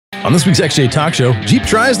On this week's XJ Talk Show, Jeep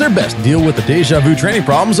tries their best to deal with the deja vu training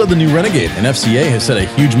problems of the new Renegade, and FCA has set a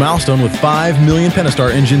huge milestone with 5 million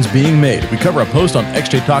Pentastar engines being made. We cover a post on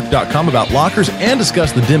xjtalk.com about lockers and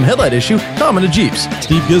discuss the dim headlight issue common to Jeeps.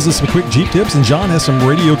 Steve gives us some quick Jeep tips, and John has some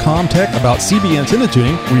radio comm tech about CB antenna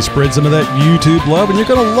tuning. We spread some of that YouTube love, and you're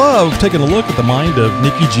going to love taking a look at the mind of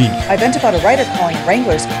Nikki G. I vent about a writer calling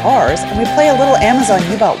Wranglers cars, and we play a little Amazon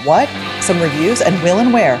You About What, some reviews, and will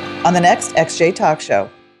and wear on the next XJ Talk Show.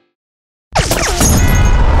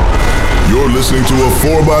 You're listening to a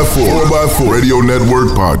 4x4 Radio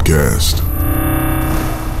Network podcast.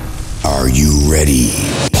 Are you ready?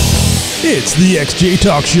 It's the XJ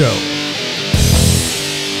Talk Show.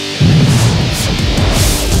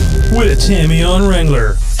 With Tammy on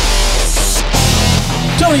Wrangler,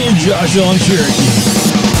 Tony and Josh on Cherokee.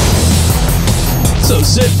 So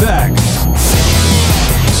sit back,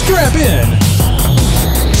 strap in,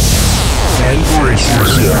 and brace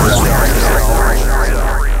yourself.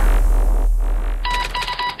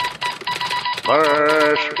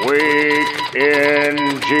 First week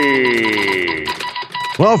in G.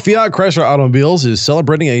 Well, Fiat Chrysler Automobiles is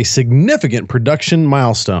celebrating a significant production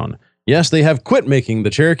milestone. Yes, they have quit making the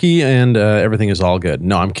Cherokee and everything is all good.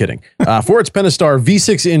 No, I'm kidding. For its Pentastar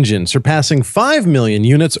V6 engine, surpassing 5 million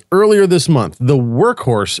units earlier this month, the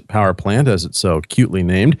Workhorse power plant, as it's so cutely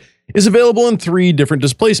named, is available in 3 different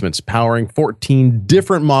displacements, powering 14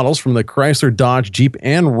 different models from the Chrysler, Dodge, Jeep,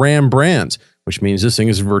 and Ram brands, which means this thing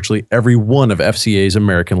is virtually every one of FCA's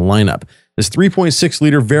American lineup. This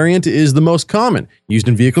 3.6-liter variant is the most common, used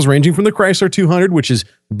in vehicles ranging from the Chrysler 200, which is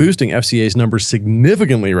boosting FCA's numbers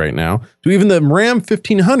significantly right now, to even the Ram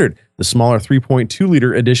 1500. The smaller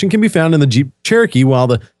 3.2-liter edition can be found in the Jeep Cherokee, while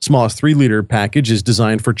the smallest 3-liter package is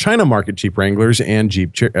designed for China market Jeep Wranglers and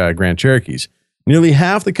Jeep Grand Cherokees. Nearly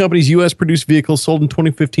half the company's U.S.-produced vehicles sold in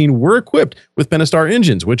 2015 were equipped with Pentastar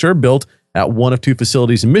engines, which are built at one of 2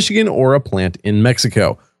 facilities in Michigan or a plant in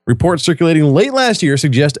Mexico. Reports circulating late last year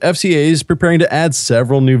suggest FCA is preparing to add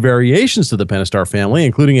several new variations to the Pentastar family,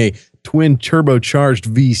 including a twin turbocharged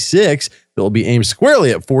V6 that will be aimed squarely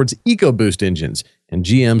at Ford's EcoBoost engines and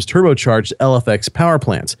GM's turbocharged LFX power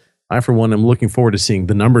plants. I, for one, am looking forward to seeing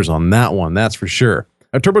the numbers on that one, that's for sure.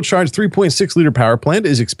 A turbocharged 3.6-liter power plant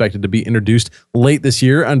is expected to be introduced late this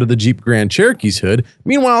year under the Jeep Grand Cherokee's hood.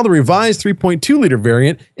 Meanwhile, the revised 3.2-liter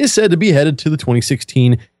variant is said to be headed to the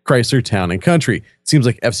 2016 Chrysler Town & Country. It seems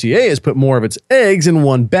like FCA has put more of its eggs in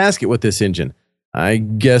one basket with this engine. I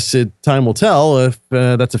guess time will tell if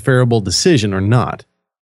that's a favorable decision or not.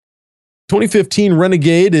 2015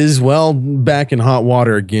 Renegade is, well, back in hot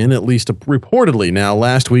water again, at least reportedly. Now,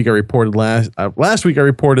 last week I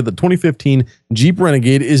reported that 2015 Jeep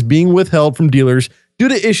Renegade is being withheld from dealers due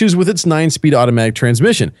to issues with its 9-speed automatic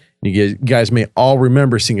transmission. You guys may all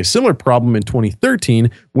remember seeing a similar problem in 2013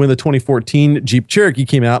 when the 2014 Jeep Cherokee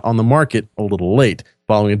came out on the market a little late,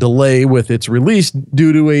 following a delay with its release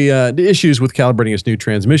due to issues with calibrating its new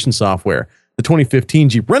transmission software. The 2015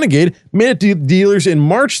 Jeep Renegade made it to dealers in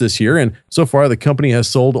March this year, and so far the company has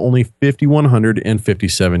sold only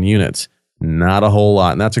 5,157 units. Not a whole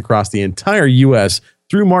lot, and that's across the entire U.S.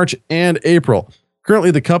 through March and April.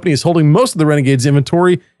 Currently, the company is holding most of the Renegade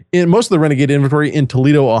inventory in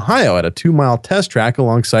Toledo, Ohio, at a 2-mile test track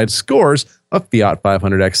alongside scores of Fiat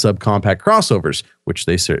 500X subcompact crossovers, which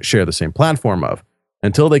they share the same platform of.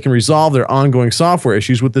 Until they can resolve their ongoing software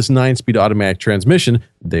issues with this 9-speed automatic transmission,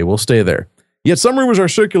 they will stay there. Yet some rumors are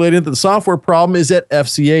circulating that the software problem is at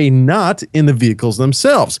FCA, not in the vehicles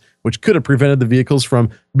themselves, which could have prevented the vehicles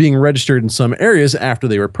from being registered in some areas after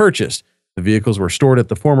they were purchased. The vehicles were stored at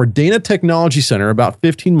the former Dana Technology Center about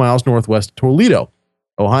 15 miles northwest of Toledo,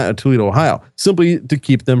 Ohio, simply to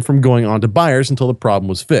keep them from going on to buyers until the problem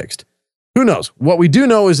was fixed. Who knows? What we do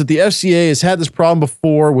know is that the FCA has had this problem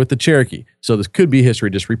before with the Cherokee, so this could be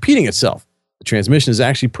history just repeating itself. The transmission is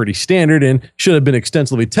actually pretty standard and should have been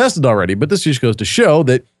extensively tested already, but this just goes to show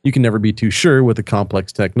that you can never be too sure with a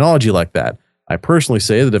complex technology like that. I personally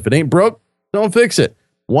say that if it ain't broke, don't fix it.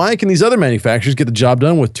 Why can these other manufacturers get the job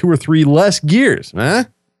done with 2 or 3 less gears, huh?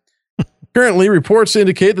 Currently, reports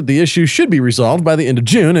indicate that the issue should be resolved by the end of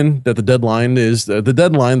June and that the deadline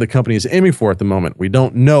the company is aiming for at the moment. We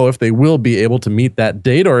don't know if they will be able to meet that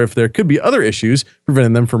date or if there could be other issues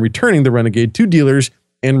preventing them from returning the Renegade to dealers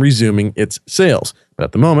and resuming its sales. But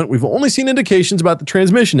at the moment, we've only seen indications about the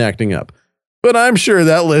transmission acting up. But I'm sure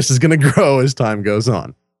that list is going to grow as time goes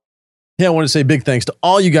on. Hey, I want to say big thanks to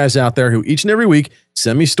all you guys out there who each and every week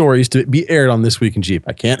send me stories to be aired on This Week in Jeep.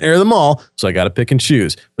 I can't air them all, so I got to pick and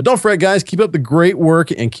choose. But don't fret, guys. Keep up the great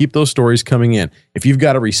work and keep those stories coming in. If you've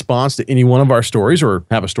got a response to any one of our stories or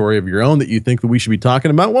have a story of your own that you think that we should be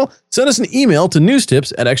talking about, well, send us an email to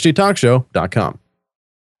newstips@xjtalkshow.com.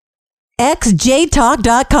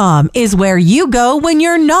 xjtalk.com is where you go when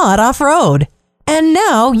you're not off-road. And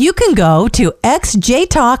now you can go to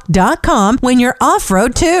xjtalk.com when you're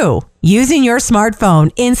off-road too. Using your smartphone,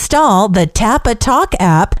 install the Tapa Talk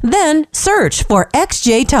app, then search for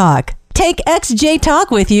XJ Talk. Take XJ Talk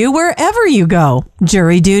with you wherever you go.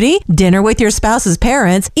 Jury duty, dinner with your spouse's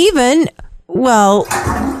parents, even, well,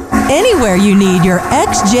 anywhere you need your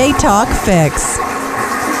XJ Talk fix.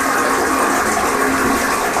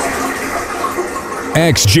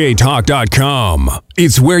 xjtalk.com.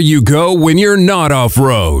 It's where you go when you're not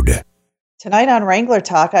off-road. Tonight on Wrangler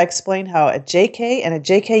Talk, I explain how a JK and a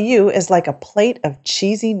JKU is like a plate of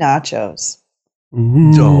cheesy nachos.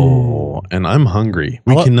 Oh, and I'm hungry.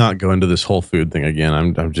 We cannot go into this whole food thing again.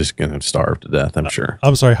 I'm just going to starve to death, I'm sure.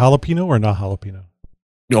 I'm sorry, jalapeno or not jalapeno?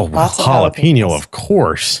 Oh, jalapeno, of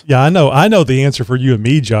course. Yeah, I know the answer for you and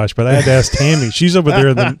me, Josh, but I had to ask Tammy. She's over there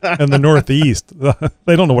in the Northeast.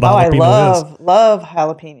 They don't know what jalapeno is. I love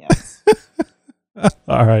jalapenos.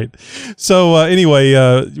 All right. So anyway,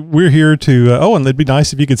 we're here to, and it'd be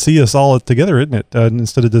nice if you could see us all together, isn't it?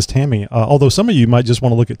 Instead of just Tammy. Although some of you might just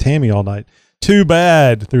want to look at Tammy all night. Too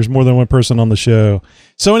bad there's more than one person on the show.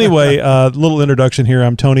 So anyway, little introduction here.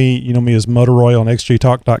 I'm Tony. You know me as Motoroy on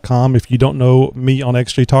xjtalk.com. If you don't know me on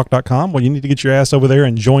xjtalk.com, well, you need to get your ass over there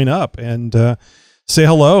and join up and say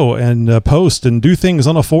hello and post and do things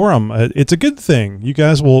on a forum. It's a good thing. You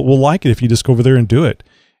guys will like it if you just go over there and do it.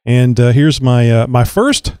 And here's my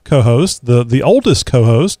first co-host, the oldest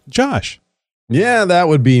co-host, Josh. Yeah, that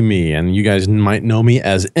would be me. And you guys might know me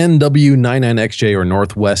as NW99XJ or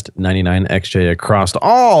Northwest 99XJ across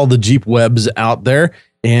all the Jeep webs out there.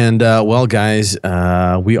 And well, guys,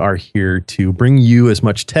 we are here to bring you as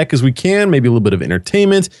much tech as we can, maybe a little bit of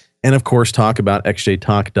entertainment, and of course, talk about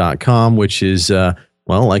xjtalk.com, which is,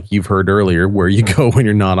 well, like you've heard earlier, where you go when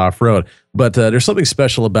you're not off-road. But there's something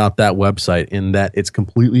special about that website in that it's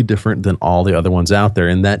completely different than all the other ones out there,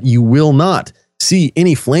 in that you will not see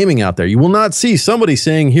any flaming out there. You will not see somebody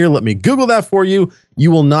saying, here, let me Google that for you. You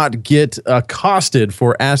will not get accosted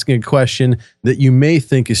for asking a question that you may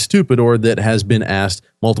think is stupid or that has been asked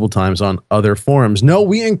multiple times on other forums. No,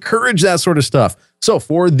 we encourage that sort of stuff. So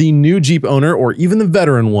for the new Jeep owner or even the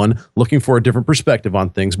veteran one looking for a different perspective on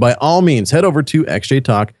things, by all means, head over to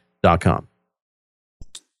xjtalk.com.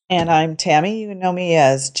 And I'm Tammy. You can know me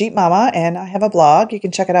as Jeep Mama, and I have a blog. You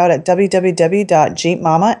can check it out at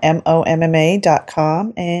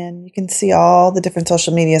www.jeepmama.com, and you can see all the different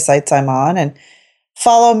social media sites I'm on, and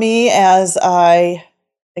follow me as I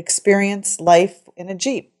experience life in a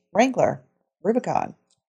Jeep Wrangler Rubicon.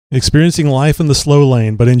 Experiencing life in the slow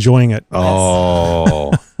lane, but enjoying it.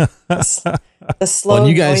 Oh, the slow,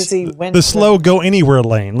 noisy wind. The slow go anywhere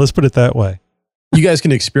lane. Let's put it that way. You guys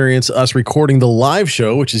can experience us recording the live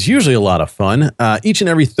show, which is usually a lot of fun, each and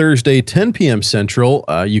every Thursday, 10 p.m. Central.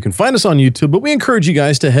 You can find us on YouTube, but we encourage you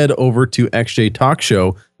guys to head over to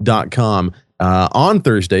xjtalkshow.com on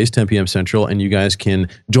Thursdays, 10 p.m. Central, and you guys can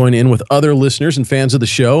join in with other listeners and fans of the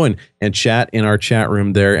show and chat in our chat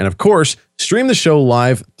room there. And, of course, stream the show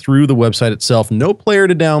live through the website itself. No player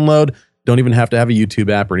to download. Don't even have to have a YouTube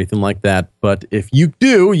app or anything like that. But if you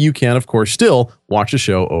do, you can, of course, still watch the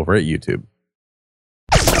show over at YouTube.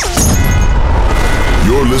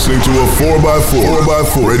 You're listening to a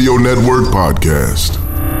 4x4 Radio Network podcast.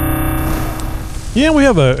 Yeah, we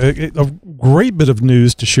have a great bit of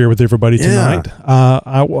news to share with everybody tonight.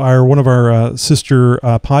 One of our sister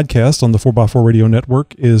podcasts on the 4x4 Radio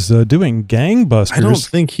Network is doing gangbusters. I don't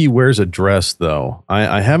think he wears a dress, though.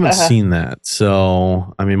 I haven't seen that.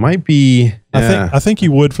 So, I mean, might be... I think he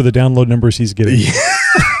would for the download numbers he's getting.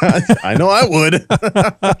 I know I would.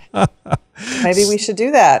 Maybe we should do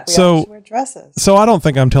that. We all should wear dresses. So I don't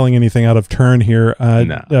think I'm telling anything out of turn here.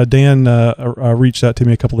 No. Dan reached out to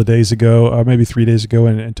me a couple of days ago, maybe 3 days ago,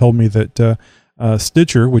 and told me that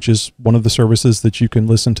Stitcher, which is one of the services that you can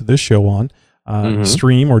listen to this show on,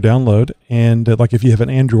 stream or download. And like if you have an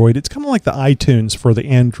Android, it's kind of like the iTunes for the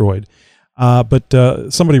Android. But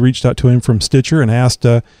somebody reached out to him from Stitcher and asked,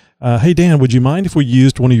 hey, Dan, would you mind if we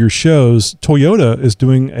used one of your shows? Toyota is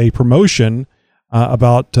doing a promotion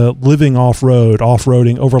about living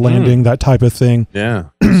off-roading, overlanding, that type of thing. Yeah.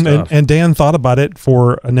 and Dan thought about it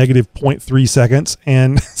for a negative 0.3 seconds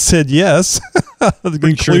and said yes.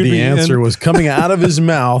 Pretty sure the answer was coming out of his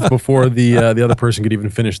mouth before the other person could even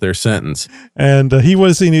finish their sentence. And he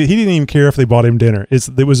didn't even care if they bought him dinner.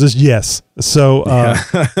 It was just yes. So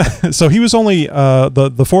so he was only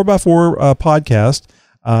the 4x4 podcast.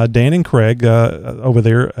 Dan and Craig over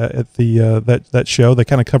there at the that show. They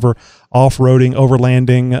kind of cover off-roading,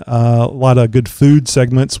 overlanding, a lot of good food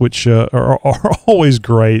segments, which are always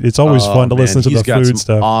great. It's always fun to listen to the food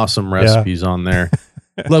stuff. Awesome recipes on there.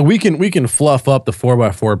 Look, we can fluff up the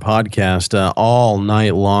 4x4 podcast all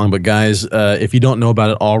night long, but guys, if you don't know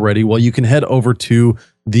about it already, well, you can head over to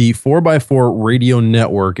the 4x4 Radio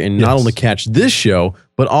Network and not only catch this show,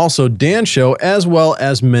 but also Dan's show, as well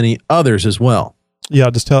as many others as well. Yeah,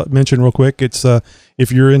 just mention real quick. It's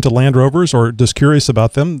if you're into Land Rovers or just curious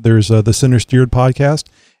about them, there's the Center Steered podcast,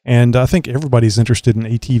 and I think everybody's interested in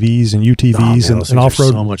ATVs and UTVs and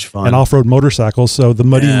off-road, so much fun. And off-road motorcycles. So the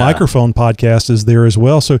Muddy Microphone podcast is there as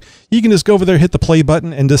well. So you can just go over there, hit the play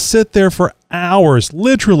button, and just sit there for hours,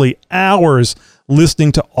 literally hours,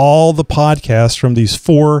 listening to all the podcasts from these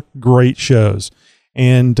 4 great shows.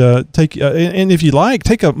 And and if you like,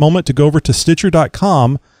 take a moment to go over to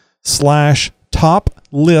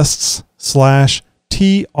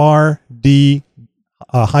Stitcher.com/top-lists/TRD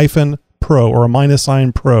 -pro or a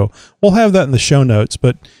 -pro. We'll have that in the show notes,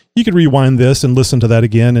 but you could rewind this and listen to that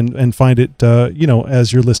again and find it,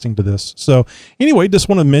 as you're listening to this. So anyway, just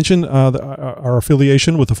want to mention our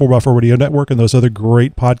affiliation with the 4x4 Radio Network and those other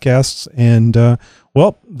great podcasts. And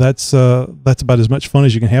that's about as much fun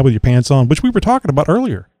as you can have with your pants on, which we were talking about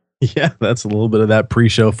earlier. Yeah, that's a little bit of that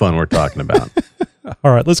pre-show fun we're talking about.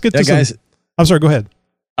 All right, let's get to guys. I'm sorry, go ahead.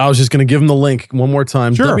 I was just going to give them the link one more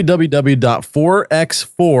time. Sure.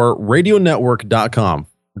 www.4x4radionetwork.com.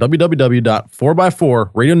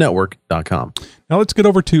 www.4x4radionetwork.com. Now let's get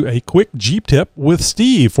over to a quick Jeep tip with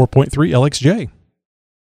Steve, 4.3 LXJ.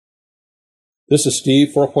 This is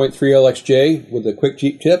Steve, 4.3 LXJ, with a quick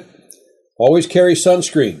Jeep tip. Always carry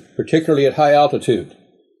sunscreen, particularly at high altitude.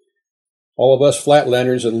 All of us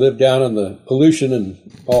flatlanders that live down in the pollution and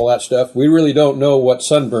all that stuff, we really don't know what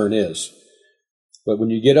sunburn is. But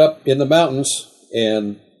when you get up in the mountains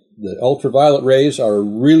and the ultraviolet rays are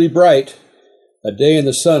really bright, a day in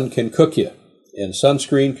the sun can cook you, and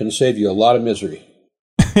sunscreen can save you a lot of misery.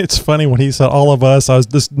 It's funny when he said all of us, I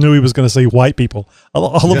just knew he was going to say white people.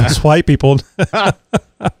 All of us white people. I've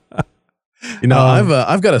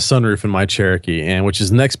got a sunroof in my Cherokee, and which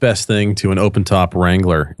is the next best thing to an open top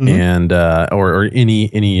Wrangler, and or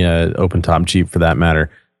any open top Jeep for that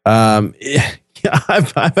matter.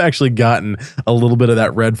 I've actually gotten a little bit of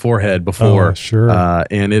that red forehead before. Oh, sure.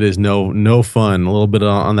 And it is no fun. A little bit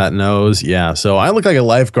on that nose. Yeah. So I look like a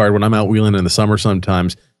lifeguard when I'm out wheeling in the summer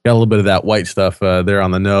sometimes. Got a little bit of that white stuff there on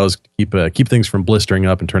the nose to keep things from blistering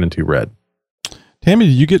up and turning too red. Tammy,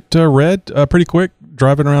 did you get red pretty quick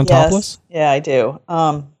driving around topless? Yeah, I do.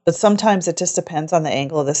 But sometimes it just depends on the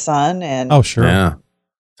angle of the sun. And oh, sure. Yeah.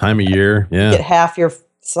 Time of year. Yeah. You get half your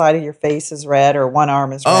side of your face is red or one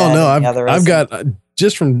arm is red. Oh, no. I've got,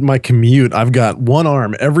 just from my commute, I've got one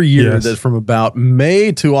arm every year that from about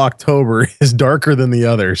May to October is darker than the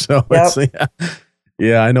other. So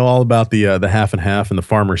yeah, I know all about the half and half and the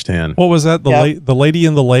farmer's tan. What was that? The lady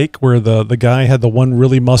in the lake where the guy had the one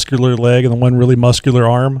really muscular leg and the one really muscular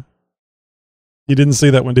arm? You didn't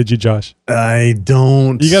see that one, did you, Josh? I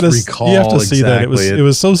don't recall. You have to see that. It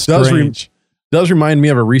was so strange. Does remind me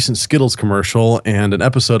of a recent Skittles commercial and an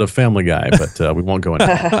episode of Family Guy, but we won't go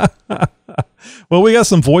into that. Well, we got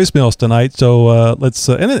some voicemails tonight, so let's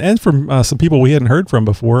and from some people we hadn't heard from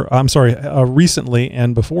before. I'm sorry, recently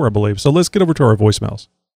and before, I believe. So let's get over to our voicemails.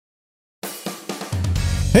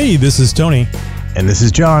 Hey, this is Tony. And this is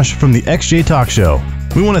Josh from the XJ Talk Show.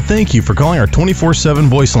 We want to thank you for calling our 24/7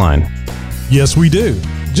 voice line. Yes, we do.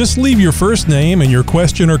 Just leave your first name and your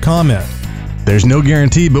question or comment. There's no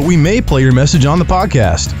guarantee, but we may play your message on the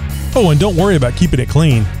podcast. Oh, and don't worry about keeping it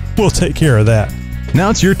clean. We'll take care of that.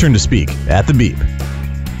 Now it's your turn to speak at the beep.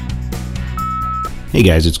 Hey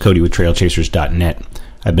guys, it's Cody with TrailChasers.net.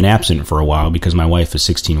 I've been absent for a while because my wife is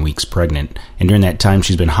 16 weeks pregnant, and during that time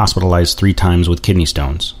she's been hospitalized 3 times with kidney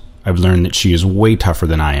stones. I've learned that she is way tougher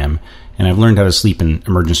than I am, and I've learned how to sleep in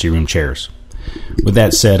emergency room chairs. With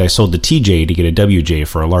that said, I sold the TJ to get a WJ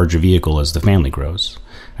for a larger vehicle as the family grows.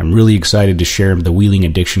 I'm really excited to share the wheeling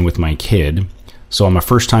addiction with my kid, so I'm a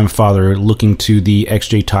first-time father looking to the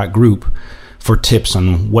XJ Talk group for tips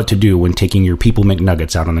on what to do when taking your People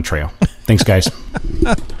McNuggets out on the trail. Thanks, guys.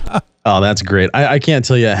 Oh, that's great. I can't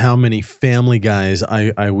tell you how many Family Guys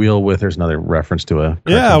I wheel with. There's another reference to a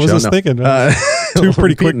Yeah, I was show. just thinking. Two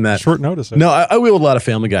pretty quick, short notice. No, I wheel with a lot of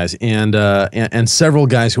Family Guys and several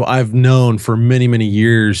guys who I've known for many, many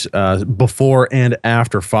years before and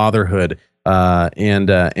after fatherhood. And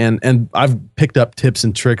I've picked up tips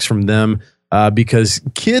and tricks from them because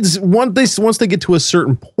kids, once they get to a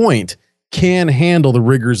certain point, can handle the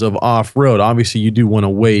rigors of off-road. Obviously, you do want to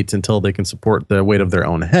wait until they can support the weight of their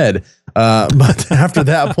own head. But after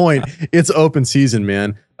that point, it's open season,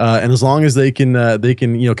 man. And as long as they can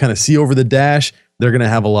kind of see over the dash, they're going to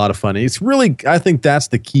have a lot of fun. It's really, I think that's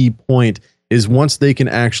the key point, is once they can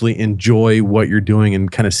actually enjoy what you're doing and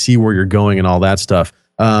kind of see where you're going and all that stuff.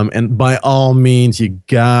 And by all means, you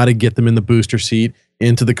got to get them in the booster seat,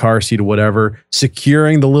 into the car seat or whatever.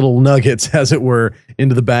 Securing the little nuggets, as it were,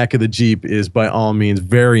 into the back of the Jeep is by all means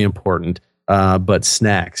very important. But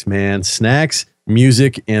snacks, man, snacks,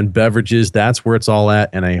 music, and beverages, that's where it's all at,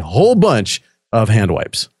 and a whole bunch of hand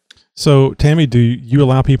wipes. So, Tammy, do you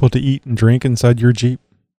allow people to eat and drink inside your Jeep?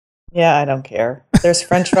 Yeah, I don't care. There's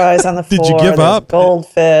French fries on the floor. Did you give up?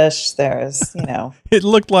 Goldfish. There's, It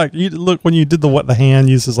looked like when you did the hand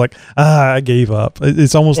use, is like, I gave up.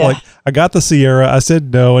 It's almost like I got the Sierra. I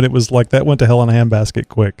said no, and it was like that went to hell in a handbasket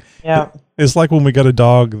quick. Yeah. It's like when we got a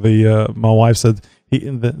dog. My wife said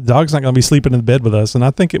the dog's not going to be sleeping in the bed with us, and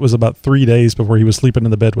I think it was about 3 days before he was sleeping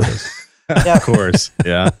in the bed with us. Yeah. Of course,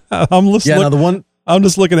 yeah. I'm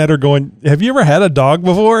just looking at her going, have you ever had a dog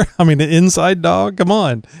before? I mean, an inside dog? Come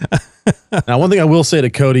on. Now, one thing I will say to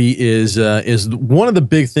Cody is one of the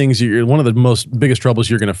big things, one of the biggest troubles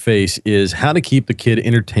you're going to face is how to keep the kid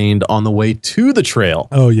entertained on the way to the trail.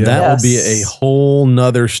 Oh, yeah. That will be a whole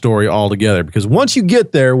nother story altogether, because once you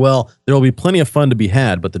get there, well, there will be plenty of fun to be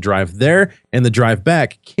had, but the drive there and the drive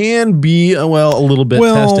back can be, a little bit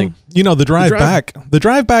testing. The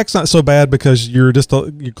drive back's not so bad because you're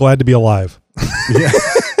glad to be alive. Yeah.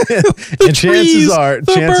 And chances are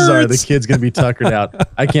the kid's going to be tuckered out.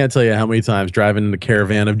 I can't tell you how many times driving in a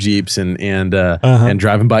caravan of Jeeps and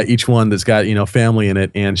driving by each one that's got, family in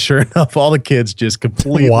it. And sure enough, all the kids just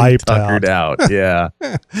completely wiped tuckered out. Yeah.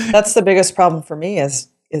 That's the biggest problem for me is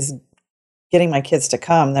getting my kids to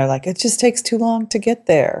come. They're like, it just takes too long to get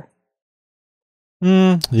there.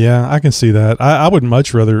 Yeah, I can see that. I would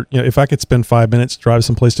much rather, if I could spend 5 minutes, drive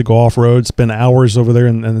someplace to go off road, spend hours over there,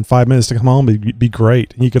 and then 5 minutes to come home, it'd be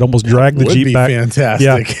great. And you could almost drag the Jeep back.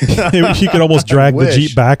 Fantastic. Yeah, you could almost drag the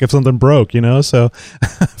Jeep back if something broke, So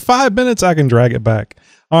 5 minutes, I can drag it back.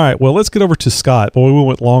 All right, well, let's get over to Scott. Boy, we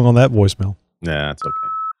went long on that voicemail. Nah, that's okay.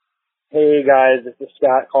 Hey guys, this is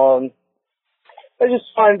Scott calling. I just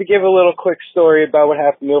wanted to give a little quick story about what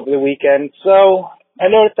happened over the weekend. So I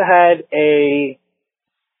noticed I had a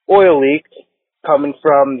oil leak coming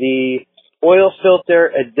from the oil filter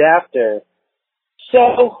adapter.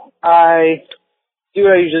 So I do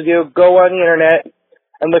what I usually do, go on the internet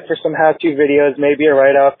and look for some how-to videos, maybe a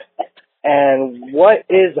write-up. And what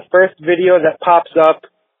is the first video that pops up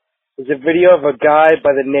is a video of a guy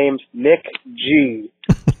by the name Nick G.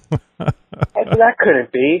 I said, that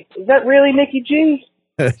couldn't be. Is that really Nicky G?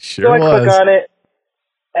 Sure so I was. click on it,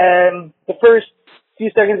 and the first few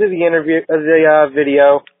seconds of the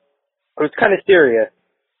video, I was kind of serious.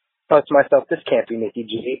 I thought to myself, this can't be Nicky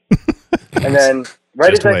G. And then,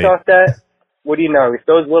 right as I thought that, what do you know? He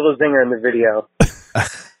throws a little zinger in the video.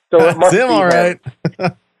 So it must be all right.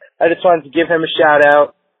 I just wanted to give him a shout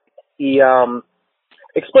out. He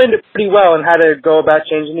explained it pretty well and how to go about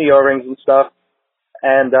changing the O-rings and stuff.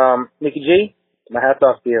 And Nicky G, my hat's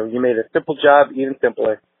off to you. You made a simple job even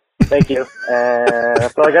simpler. Thank you. And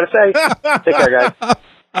that's all I got to say. Take care, guys.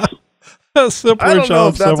 Simpler I don't know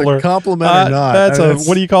if that's simpler. a compliment or not. That's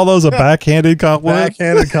what do you call those? A backhanded compliment?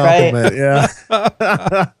 Backhanded compliment, yeah.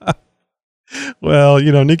 Well,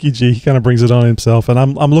 Nicky G, he kind of brings it on himself, and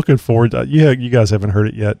I'm looking forward to, you guys haven't heard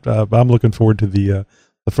it yet, but I'm looking forward to the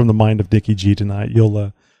From the Mind of Nicky G tonight.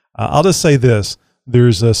 You'll I'll just say this,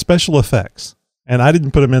 there's special effects, and I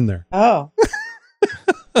didn't put them in there. Oh.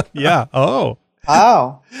 Yeah. Oh.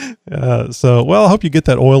 Wow. I hope you get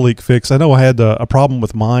that oil leak fixed. I know I had a problem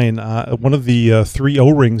with mine. One of the 3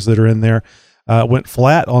 O-rings that are in there went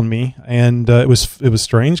flat on me, and it was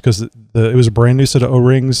strange because it was a brand new set of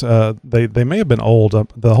O-rings. They may have been old.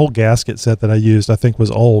 The whole gasket set that I used, I think, was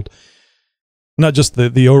old. Not just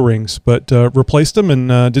the O-rings, but replaced them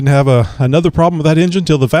and didn't have another problem with that engine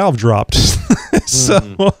till the valve dropped.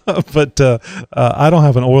 But I don't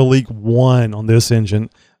have an oil leak on this engine.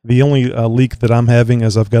 The only leak that I'm having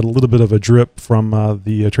is I've got a little bit of a drip from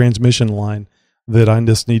the transmission line that I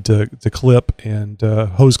just need to clip and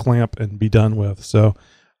hose clamp and be done with. So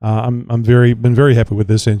I'm been very happy with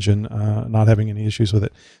this engine, not having any issues with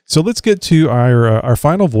it. So let's get to our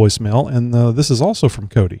final voicemail, and this is also from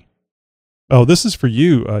Cody. Oh, this is for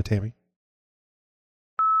you, Tammy.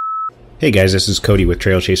 Hey guys, this is Cody with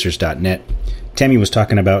TrailChasers.net. Tammy was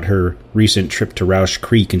talking about her recent trip to Roush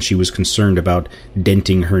Creek, and she was concerned about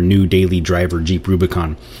denting her new daily driver Jeep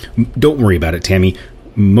Rubicon. Don't worry about it, Tammy.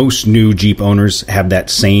 Most new Jeep owners have that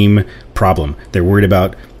same problem. They're worried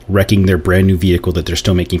about wrecking their brand new vehicle that they're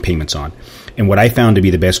still making payments on. And what I found to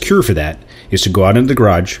be the best cure for that is to go out into the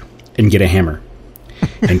garage and get a hammer.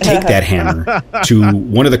 And take that hammer to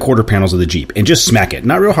one of the quarter panels of the Jeep and just smack it.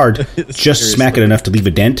 Not real hard, just smack it enough to leave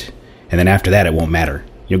a dent. And then after that, it won't matter.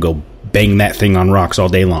 You'll go bang that thing on rocks all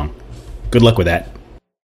day long. Good luck with that.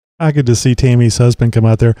 I could just see Tammy's husband come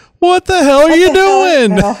out there. What the hell are you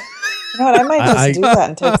doing? You know what? I might just do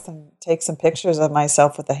that and take some pictures of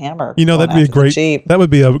myself with the hammer. You know, that'd be a great. That would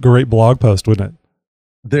be a great blog post, wouldn't it?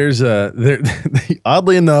 There's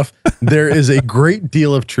oddly enough, there is a great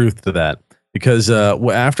deal of truth to that. Because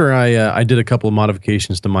after I did a couple of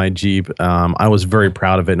modifications to my Jeep, I was very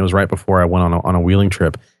proud of it. And it was right before I went on a wheeling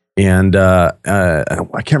trip. And I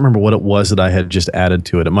can't remember what it was that I had just added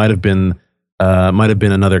to it. It might have been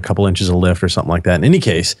another couple inches of lift or something like that. In any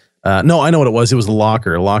case, no, I know what it was. It was the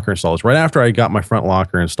locker installed. Right after I got my front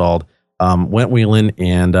locker installed, went wheeling,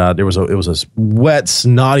 and it was a wet,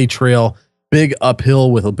 snotty trail, big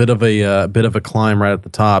uphill with a bit of a climb right at the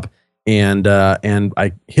top. And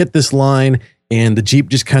I hit this line, and the Jeep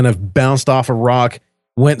just kind of bounced off a rock,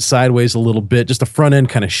 went sideways a little bit. Just the front end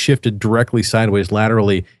kind of shifted directly sideways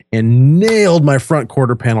laterally and nailed my front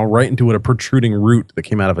quarter panel right into a protruding root that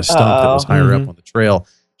came out of a stump that was higher up on the trail.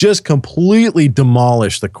 Just completely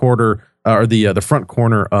demolished the the front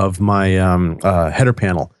corner of my header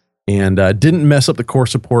panel, and didn't mess up the core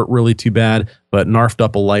support really too bad, but narfed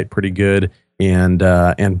up a light pretty good. And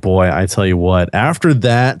boy, I tell you what, after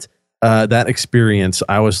that experience,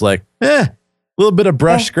 I was like, a little bit of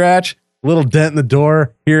brush scratch, a little dent in the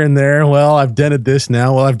door here and there. Well, I've dented this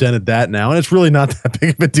now. Well, I've dented that now. And it's really not that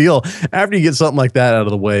big of a deal. After you get something like that out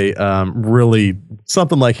of the way, really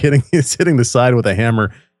something like hitting the side with a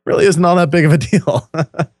hammer really isn't all that big of a deal.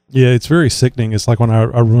 Yeah, it's very sickening. It's like when I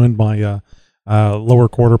ruined my lower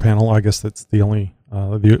quarter panel. I guess that's the only,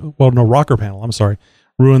 rocker panel. I'm sorry.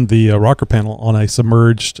 Ruined the rocker panel on a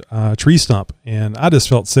submerged tree stump, and I just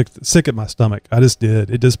felt sick at my stomach. I just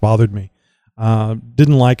did. It just bothered me.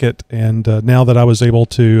 Didn't like it, and now that I was able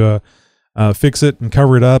to fix it and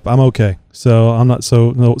cover it up, I'm okay. So I'm not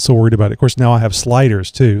so worried about it. Of course, now I have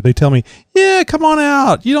sliders too. They tell me, "Yeah, come on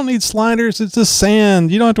out. You don't need sliders. It's just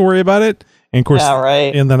sand. You don't have to worry about it." And of course, yeah,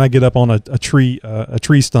 right. And then I get up on a tree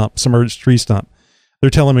stump, submerged tree stump.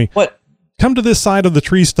 They're telling me, "What? Come to this side of the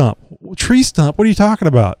tree stump." Tree stump? What are you talking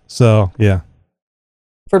about? So, yeah.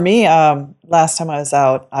 For me, last time I was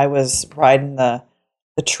out, I was riding the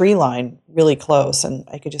tree line really close, and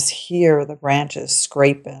I could just hear the branches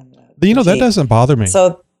scraping. That doesn't bother me.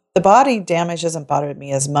 So the body damage doesn't bother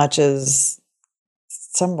me as much as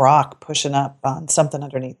some rock pushing up on something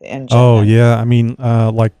underneath the engine. Oh, yeah. I mean,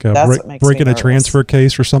 breaking a transfer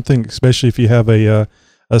case or something, especially if you have a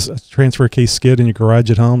transfer case skid in your garage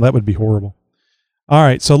at home, that would be horrible. All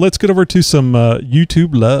right, so let's get over to some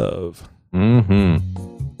YouTube love.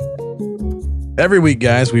 Every week,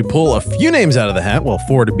 guys, we pull a few names out of the hat,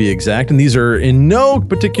 4 to be exact, and these are in no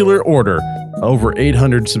particular order. Over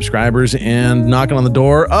 800 subscribers and knocking on the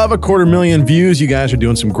door of 250,000 views. You guys are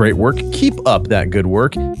doing some great work. Keep up that good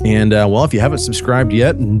work. And, if you haven't subscribed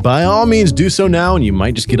yet, by all means, do so now, and you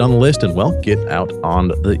might just get on the list and, get out on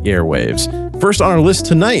the airwaves. First on our list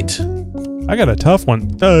tonight, I got a tough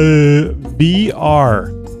one.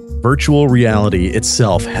 VR. Virtual reality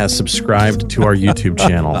itself has subscribed to our YouTube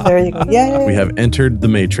channel. There you go. Yay. We have entered the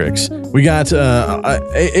Matrix. We got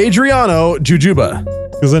Adriano Jujuba.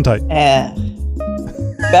 Gesundheit.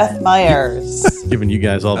 Beth Myers. Giving you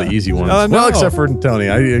guys all the easy ones. No. Well, except for Tony.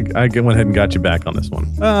 I went ahead and got you back on this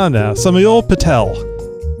one. No. Samuel Patel.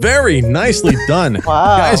 Very nicely done.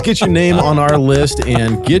 Wow. Guys, get your name on our list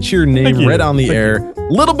and get your name read on the air.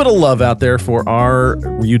 A little bit of love out there for our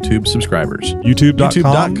YouTube subscribers.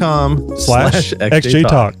 YouTube.com/XJ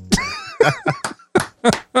Talk.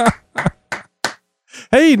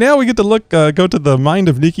 Hey, now we get to go to the mind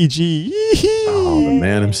of Nikki G. Oh, the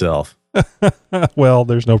man himself. Well,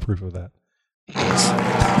 there's no proof of that.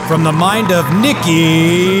 From the mind of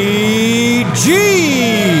Nikki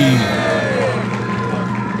G.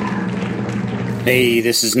 Hey,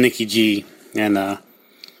 this is Nikki G. And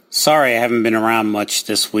sorry I haven't been around much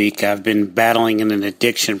this week. I've been battling an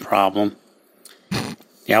addiction problem.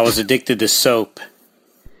 Yeah, I was addicted to soap.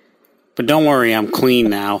 But don't worry, I'm clean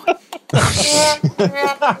now.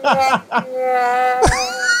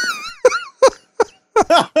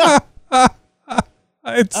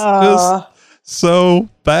 It's just so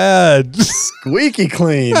bad. Squeaky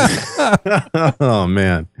clean. Oh,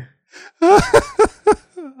 man.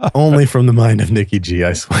 Only from the mind of Nikki G,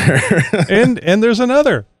 I swear. and there's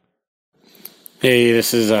another. Hey,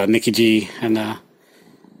 this is Nikki G, and I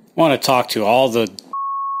want to talk to all the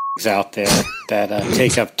out there that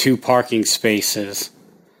take up 2 parking spaces,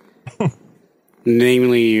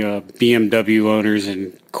 namely BMW owners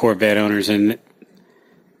and Corvette owners and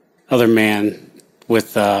other man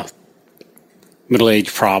with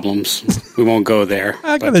middle-age problems. We won't go there,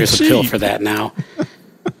 but there's a pill for that now.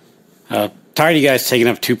 Tired of you guys taking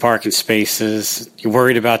up 2 parking spaces. You're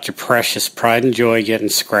worried about your precious pride and joy getting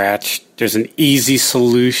scratched. There's an easy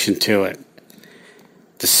solution to it.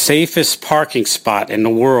 The safest parking spot in the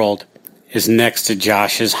world is next to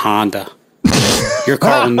Josh's Honda. Your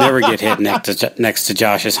car will never get hit next to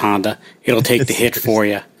Josh's Honda. It'll take the hit for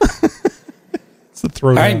you.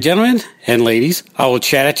 All right, gentlemen and ladies, I will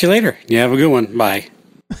chat at you later. You have a good one. Bye.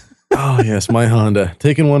 Oh, yes, my Honda.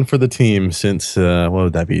 Taking one for the team since, what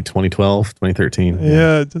would that be, 2012, 2013?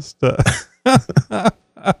 Yeah, just...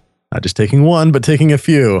 Not just taking one, but taking a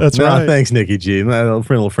few. That's right. Thanks, Nikki G. A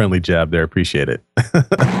little friendly jab there. Appreciate it.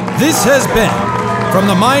 This has been From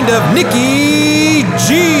the Mind of Nikki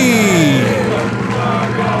G.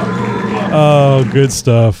 Oh, good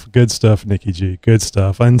stuff. Good stuff, Nikki G. Good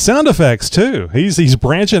stuff. And sound effects, too. He's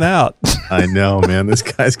branching out. I know, man. This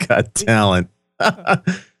guy's got talent.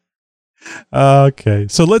 Okay.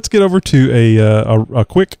 So let's get over to a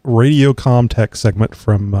quick Radio Tech segment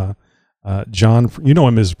from John. You know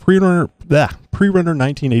him as Pre-Runner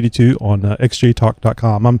 1982 on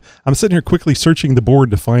xjtalk.com. I'm sitting here quickly searching the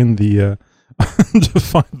board to find the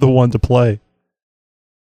one to play.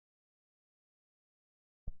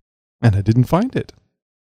 And I didn't find it.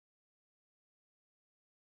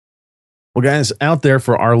 Well, guys, out there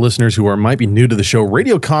for our listeners who might be new to the show,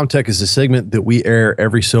 Radio Comtech is a segment that we air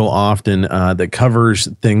every so often that covers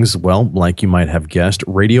things, well, like you might have guessed,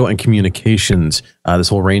 radio and communications.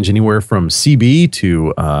 This will range anywhere from CB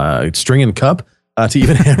to string and cup to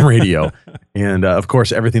even ham radio. And, of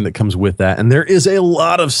course, everything that comes with that. And there is a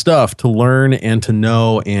lot of stuff to learn and to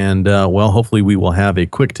know. And, well, hopefully we will have a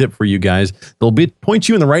quick tip for you guys. They'll point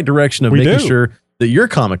you in the right direction of making sure that your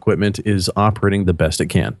comm equipment is operating the best it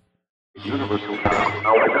can.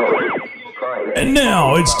 And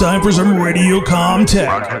now it's time for some Radio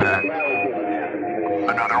Comtech.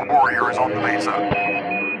 Another warrior is on the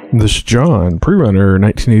mesa. This is John, Pre-Runner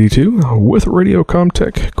 1982, with Radio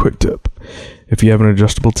Comtech Quick Tip. If you have an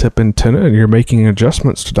adjustable tip antenna and you're making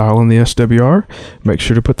adjustments to dial in the SWR, make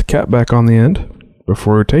sure to put the cap back on the end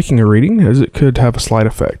before taking a reading, as it could have a slight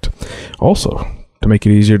effect. Also, to make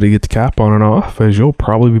it easier to get the cap on and off, as you'll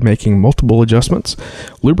probably be making multiple adjustments,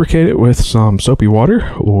 lubricate it with some soapy water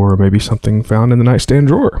or maybe something found in the nightstand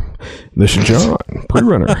drawer. This is John,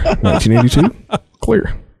 Pre-Runner 1982,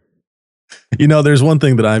 clear. You know, there's one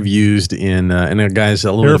thing that I've used in guys,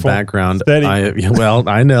 a little bit of background. I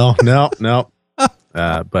know. No.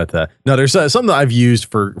 But there's something that I've used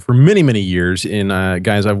for many, many years. In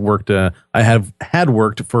guys, I've worked. I had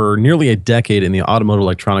worked for nearly a decade in the automotive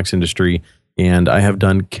electronics industry, and I have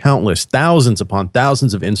done countless, thousands upon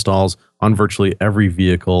thousands of installs on virtually every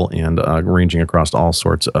vehicle, and ranging across all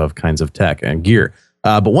sorts of kinds of tech and gear.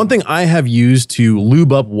 But one thing I have used to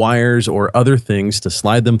lube up wires or other things, to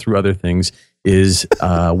slide them through other things, is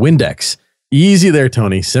Windex. Easy there,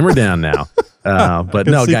 Tony. Simmer down now. But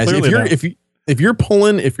no, guys, if you're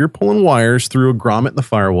pulling wires through a grommet in the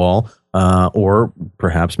firewall, or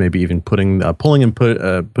perhaps maybe even putting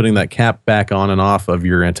that cap back on and off of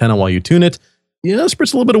your antenna while you tune it,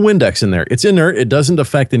 spritz a little bit of Windex in there. It's inert. It doesn't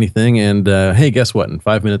affect anything. And hey, guess what? In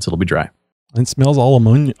 5 minutes, it'll be dry. It smells all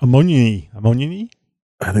ammonia-y.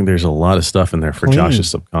 I think there's a lot of stuff in there for Josh's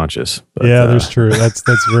subconscious. But, that's true. That's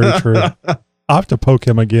very true. I'll have to poke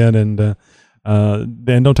him again, and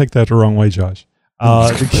don't take that the wrong way, Josh. All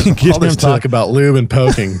this talk about lube and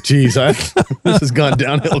poking. Jeez, this has gone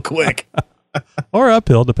downhill quick. Or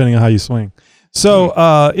uphill, depending on how you swing. So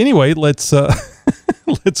anyway, let's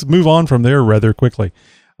move on from there rather quickly.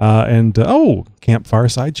 Camp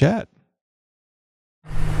Fireside Chat.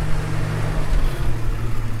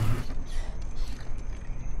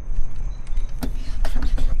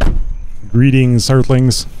 Greetings,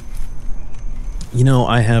 Earthlings.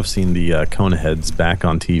 I have seen the Kona heads back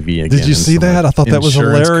on TV again. Did you see that? I thought that was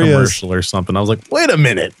hilarious. Commercial or something. I was like, wait a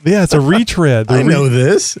minute. Yeah, it's a retread. I know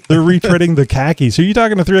this. They're retreading the khaki. So you're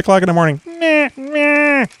talking to 3:00 in the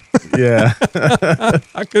morning. Yeah.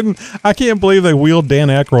 I can't believe they wheeled Dan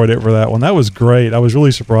Aykroyd it for that one. That was great. I was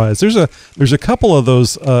really surprised. There's a couple of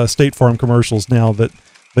those State Farm commercials now that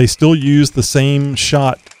they still use the same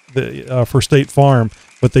shot for State Farm,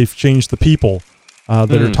 but they've changed the people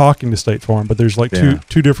that are talking to State Farm. But there's like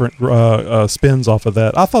two different spins off of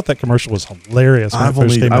that. I thought that commercial was hilarious. I've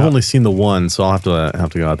only seen the one, so I'll have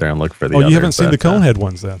to go out there and look for the other. You haven't seen the Conehead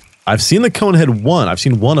ones then? I've seen the Conehead one. I've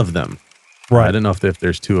seen one of them. Right. I don't know if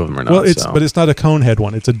there's two of them or not. Well, but it's not a Conehead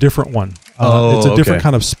one. It's a different one. It's a different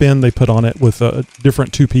kind of spin they put on it with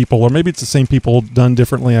different two people, or maybe it's the same people done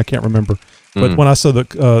differently. I can't remember. But when I saw the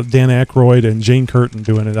Dan Aykroyd and Jane Curtin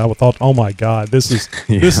doing it, I thought, "Oh my God, this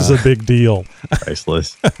is a big deal."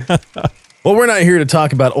 Priceless. Well, we're not here to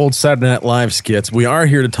talk about old Saturday Night Live skits. We are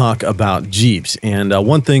here to talk about Jeeps. And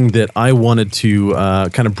one thing that I wanted to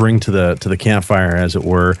kind of bring to the campfire, as it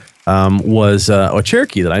were, was a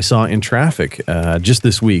Cherokee that I saw in traffic just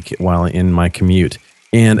this week while in my commute.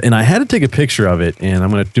 And I had to take a picture of it, and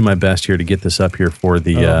I'm going to do my best here to get this up here for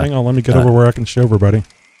the... hang on, let me get over where I can show everybody.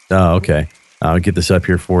 Oh, okay. I'll get this up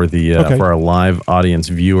here for the for our live audience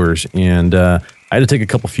viewers. And I had to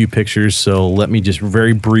take a few pictures, so let me just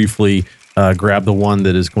very briefly grab the one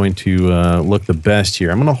that is going to look the best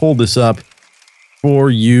here. I'm going to hold this up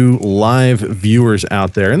for you live viewers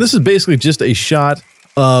out there. And this is basically just a shot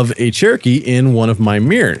of a Cherokee in one of my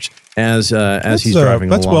mirrors as he's driving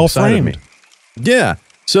that's alongside of me. well framed. Yeah.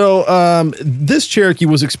 So this Cherokee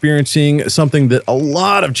was experiencing something that a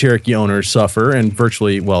lot of Cherokee owners suffer, and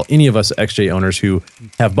virtually, well, any of us XJ owners who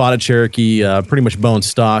have bought a Cherokee pretty much bone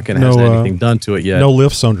stock and hasn't had anything done to it yet. No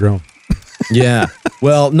lift syndrome. Yeah.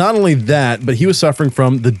 Well, not only that, but he was suffering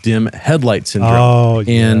from the dim headlight syndrome. Oh,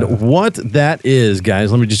 yeah. And what that is,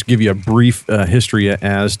 guys, let me just give you a brief history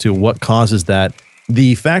as to what causes that.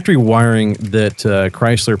 The factory wiring that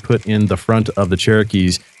Chrysler put in the front of the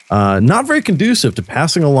Cherokees, not very conducive to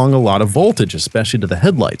passing along a lot of voltage, especially to the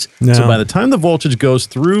headlights. No. So by the time the voltage goes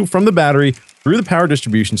through from the battery, through the power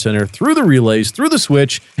distribution center, through the relays, through the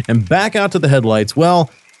switch, and back out to the headlights, well,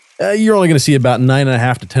 you're only going to see about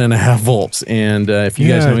 9.5 to 10.5 volts. And if you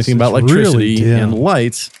guys know anything about electricity really and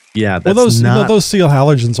lights, that's those seal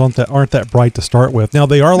halogens aren't that bright to start with. Now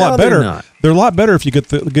they are a lot better. They're a lot better if you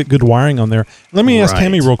get good wiring on there. Let me ask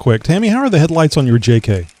Tammy real quick. Tammy, how are the headlights on your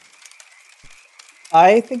JK?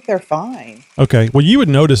 I think they're fine. Okay. Well, you would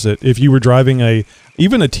notice it if you were driving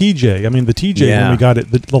even a TJ. I mean, the TJ when we got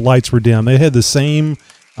it, the lights were dim. They had the same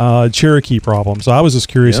Cherokee problem. So I was just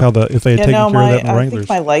curious if they had taken care of that in the Wranglers. I think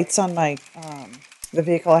my lights on my the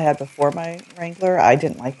vehicle I had before my Wrangler, I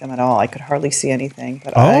didn't like them at all. I could hardly see anything.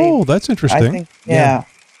 But that's interesting. I think, yeah.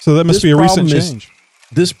 So that must be a recent change.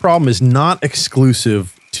 This problem is not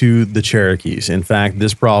exclusive to the Cherokees. In fact,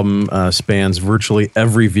 this problem spans virtually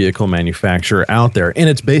every vehicle manufacturer out there. And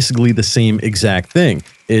it's basically the same exact thing,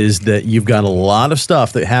 is that you've got a lot of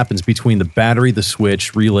stuff that happens between the battery, the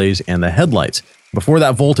switch, relays, and the headlights. Before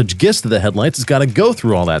that voltage gets to the headlights, it's got to go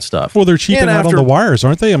through all that stuff. Well, they're cheaping out on the wires,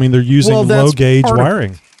 aren't they? I mean, they're using low gauge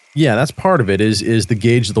wiring. Yeah, that's part of it is the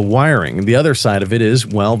gauge of the wiring. And the other side of it is,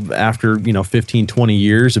 well, after 15, 20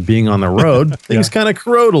 years of being on the road, things kind of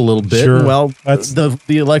corrode a little bit. Sure. And, well,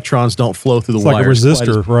 the electrons don't flow through the wires. It's like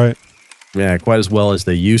a resistor, right? Yeah, quite as well as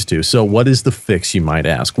they used to. So what is the fix, you might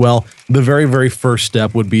ask? Well, the very, very first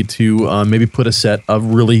step would be to maybe put a set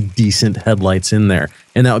of really decent headlights in there.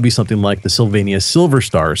 And that would be something like the Sylvania Silver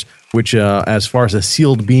Stars, which as far as a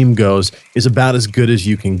sealed beam goes, is about as good as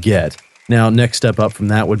you can get. Now, next step up from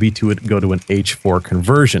that would be to go to an H4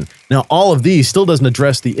 conversion. Now, all of these still doesn't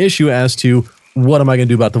address the issue as to what am I going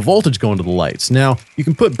to do about the voltage going to the lights? Now, you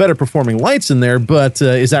can put better performing lights in there, but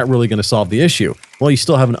is that really going to solve the issue? Well, you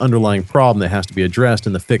still have an underlying problem that has to be addressed,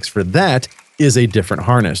 and the fix for that is a different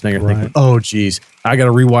harness. Now you're thinking, oh, geez, I got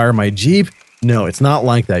to rewire my Jeep? No, it's not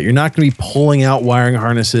like that. You're not going to be pulling out wiring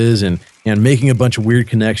harnesses and making a bunch of weird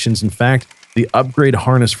connections. In fact, the upgrade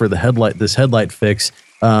harness for this headlight fix,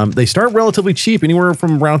 they start relatively cheap, anywhere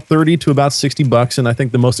from around $30 to about $60, and I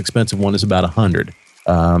think the most expensive one is about $100.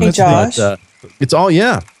 Hey, Josh. It's all,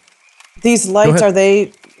 These lights, are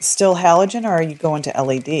they still halogen or are you going to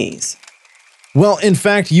LEDs? Well, in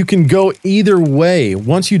fact, you can go either way.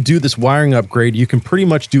 Once you do this wiring upgrade, you can pretty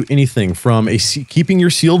much do anything from keeping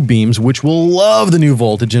your sealed beams, which will love the new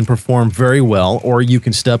voltage and perform very well, or you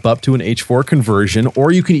can step up to an H4 conversion,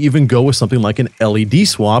 or you can even go with something like an LED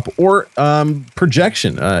swap or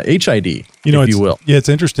projection, HID, if you will. Yeah, it's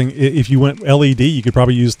interesting. If you went LED, you could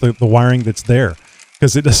probably use the wiring that's there,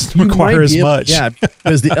 because it doesn't require as much. Yeah,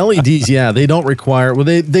 because the LEDs, they don't require, well,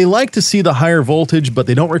 they like to see the higher voltage, but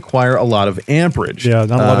they don't require a lot of amperage. Yeah,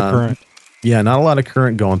 not a lot of current. Yeah, not a lot of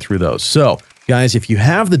current going through those. So guys, if you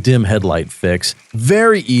have the dim headlight fix,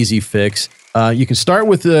 very easy fix. You can start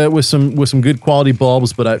with some good quality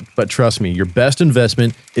bulbs, but trust me, your best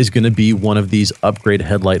investment is going to be one of these upgrade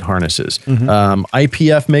headlight harnesses.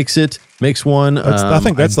 IPF makes one. I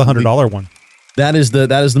think that's the $100 one. That is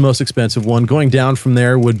the most expensive one. Going down from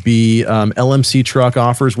there would be LMC Truck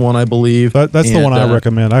offers one, I believe. That's the one I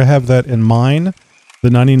recommend. I have that in mine, the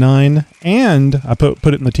 99, and I put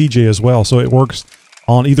it in the TJ as well, so it works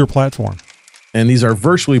on either platform. And these are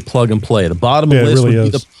virtually plug and play. The bottom of the list would be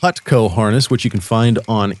the Putco harness, which you can find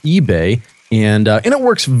on eBay, and it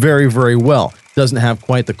works very, very well. Doesn't have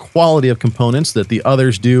quite the quality of components that the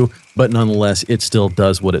others do, but nonetheless, it still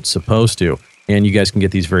does what it's supposed to. And you guys can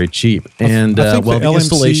get these very cheap. And the LMC,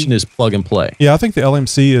 installation is plug and play. Yeah, I think the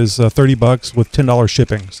LMC is $30 with $10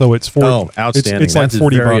 shipping. So it's outstanding. It's like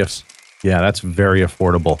 $40. Yeah, that's very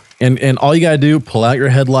affordable. And all you got to do, pull out your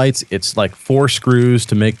headlights. It's like 4 screws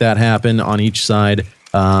to make that happen on each side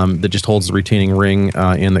that just holds the retaining ring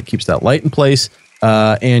in that keeps that light in place.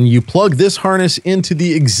 And you plug this harness into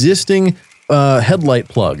the existing headlight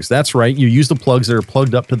plugs. That's right. You use the plugs that are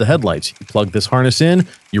plugged up to the headlights. You plug this harness in,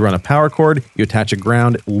 you run a power cord, you attach a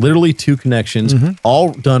ground, literally 2 connections,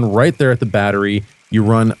 all done right there at the battery. You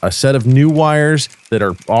run a set of new wires that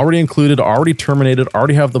are already included, already terminated,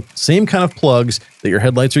 already have the same kind of plugs that your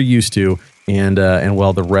headlights are used to. And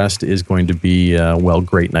the rest is going to be,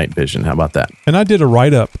 great night vision. How about that? And I did a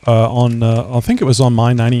write-up on, I think it was on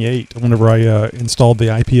my 98, whenever I installed the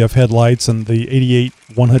IPF headlights and the 88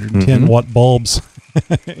 110-watt bulbs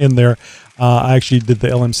in there. I actually did the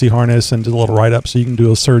LMC harness and did a little write-up, so you can do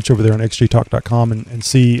a search over there on xjtalk.com and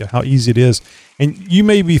see how easy it is. And you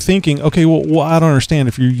may be thinking, okay, well, I don't understand.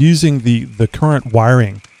 If you're using the current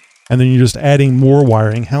wiring and then you're just adding more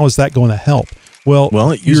wiring, how is that going to help? Well,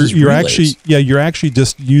 it uses you're relays. you're actually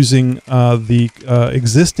just using the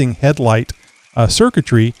existing headlight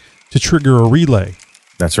circuitry to trigger a relay.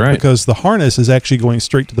 That's right. Because the harness is actually going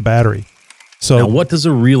straight to the battery. So now, what does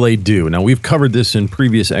a relay do? Now, we've covered this in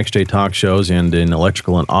previous XJ Talk shows and in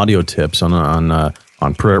electrical and audio tips on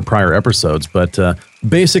prior episodes. But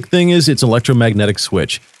basic thing is it's an electromagnetic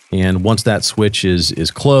switch. And once that switch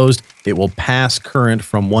is closed, it will pass current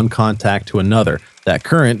from one contact to another. That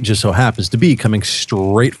current just so happens to be coming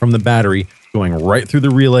straight from the battery, going right through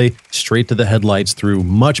the relay, straight to the headlights through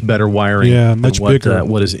much better wiring than bigger.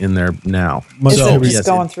 What is in there now. Is it just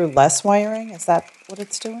going through less wiring? Is that what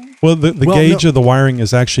it's doing? Well, the gauge of the wiring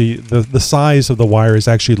is actually, the size of the wire is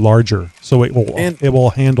actually larger, so it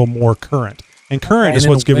will handle more current. And current is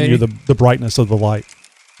what's giving you the brightness of the light.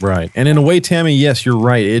 Right. And in a way, Tammy, yes, you're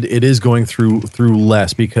right. It is going through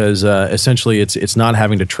less because essentially it's not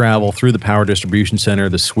having to travel through the power distribution center,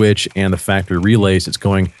 the switch, and the factory relays. It's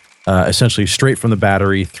going essentially straight from the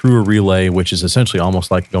battery through a relay, which is essentially almost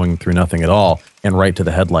like going through nothing at all, and right to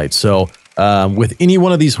the headlights. So with any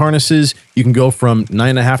one of these harnesses, you can go from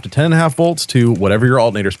 9.5 to 10.5 volts to whatever your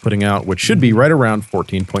alternator's putting out, which should be right around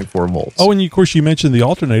 14.4 volts. Oh, and of course you mentioned the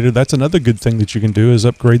alternator. That's another good thing that you can do is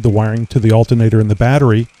upgrade the wiring to the alternator and the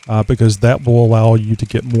battery because that will allow you to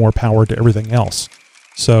get more power to everything else.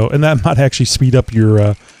 So, and that might actually speed up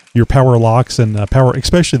your power locks and power,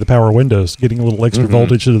 especially the power windows, getting a little extra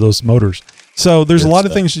voltage into those motors. So there's a lot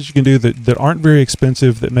of things that you can do that aren't very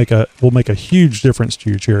expensive that will make a huge difference to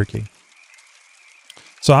your Cherokee.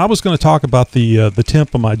 So I was going to talk about the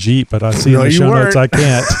temp of my Jeep, but I see in the show notes I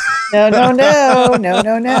can't.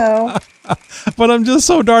 No. But I'm just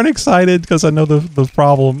so darn excited because I know the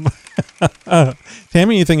problem.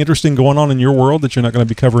 Tammy, anything interesting going on in your world that you're not going to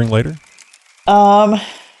be covering later?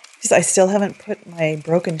 I still haven't put my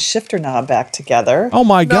broken shifter knob back together. Oh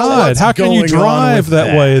my God! How can you drive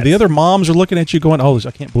that way? The other moms are looking at you, going, "Oh,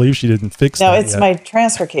 I can't believe she didn't fix that." No, it's my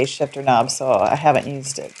transfer case shifter knob, so I haven't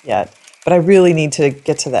used it yet. But I really need to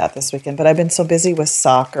get to that this weekend. But I've been so busy with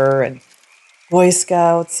soccer and Boy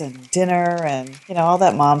Scouts and dinner and, all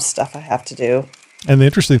that mom stuff I have to do. And the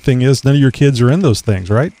interesting thing is none of your kids are in those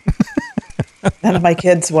things, right? None of my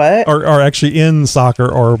kids what? Are actually in soccer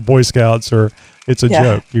or Boy Scouts, or it's a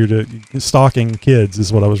joke. You're stalking kids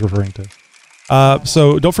is what I was referring to.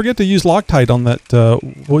 So don't forget to use Loctite on that.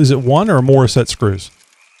 Is it one or more set screws?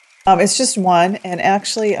 It's just one. And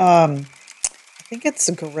actually, I think it's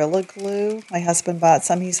Gorilla Glue. My husband bought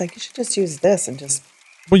some. He's like, you should just use this and just.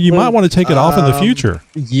 Well, you might want to take it off in the future.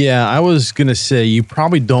 Yeah, I was going to say you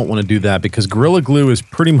probably don't want to do that because Gorilla Glue is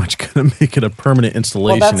pretty much going to make it a permanent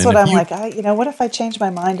installation. Well, that's what I'm like. What if I change my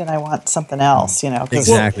mind and I want something else?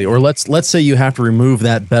 Exactly. Or let's say you have to remove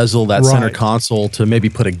that bezel, that center console to maybe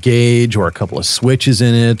put a gauge or a couple of switches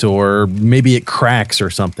in it, or maybe it cracks or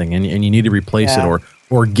something, and you need to replace it, or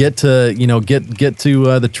or get to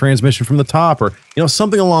the transmission from the top, or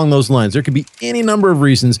something along those lines. There could be any number of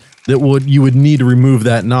reasons that you would need to remove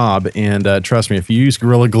that knob. And trust me, if you use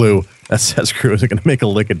Gorilla Glue, that set screw isn't going to make a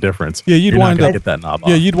lick of difference. Yeah, you'd wind up get that knob.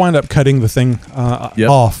 Yeah, you'd wind up cutting the thing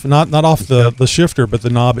off, not off the shifter, but the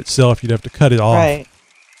knob itself. You'd have to cut it off. Right.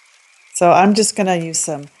 So I'm just going to use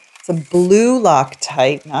some blue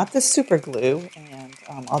Loctite, not the super glue, and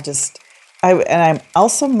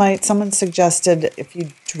someone suggested if you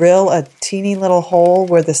drill a teeny little hole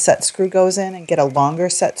where the set screw goes in and get a longer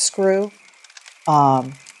set screw,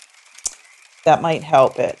 that might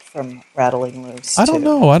help it from rattling loose. I don't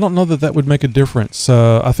know. I don't know that would make a difference.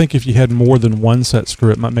 I think if you had more than one set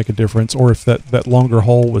screw, it might make a difference. Or if that longer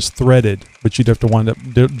hole was threaded, but you'd have to wind up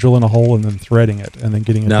drilling a hole and then threading it and then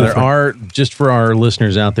getting it. Now, there are, just for our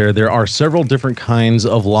listeners out there, there are several different kinds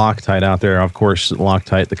of Loctite out there. Of course,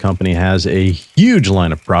 Loctite, the company, has a huge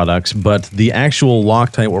line of products, but the actual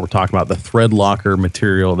Loctite, what we're talking about, the thread locker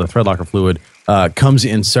material, the thread locker fluid, comes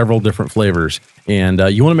in several different flavors. And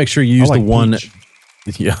you want to make sure you use the one.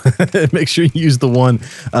 Yeah, make sure you use the one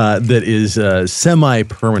that is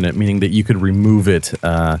semi-permanent, meaning that you could remove it.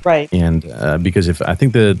 Right. And because I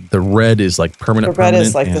think the red is like permanent. The red permanent,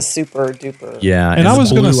 is like the super duper. Yeah, and I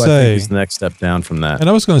was going to say is the next step down from that. And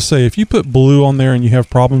I was going to say, if you put blue on there and you have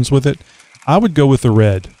problems with it, I would go with the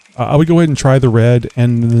red. I would go ahead and try the red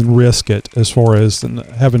and then risk it as far as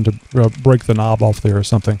having to break the knob off there or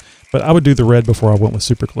something. But I would do the red before I went with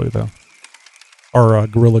super glue, though, or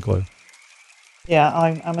Gorilla Glue. Yeah,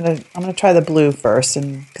 I'm gonna try the blue first,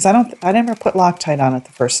 and because I never put Loctite on it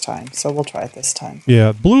the first time, so we'll try it this time.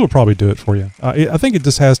 Yeah, blue will probably do it for you. I think it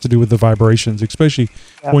just has to do with the vibrations, especially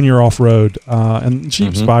when you're off road, and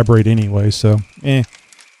Jeeps vibrate anyway. So,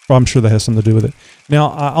 I'm sure that has something to do with it.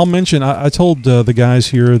 Now, I'll mention. I told the guys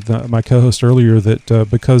here, my co-host earlier, that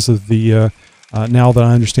because of the now that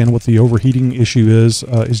I understand what the overheating issue is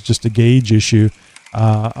just a gauge issue.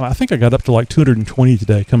 I think I got up to like 220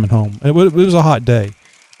 today coming home. It was a hot day,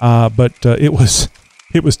 but it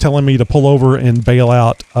was telling me to pull over and bail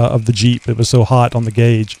out of the Jeep. It was so hot on the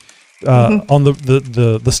gauge, on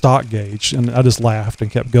the stock gauge, and I just laughed and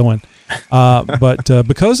kept going. But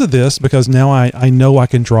because now I know I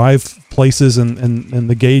can drive places and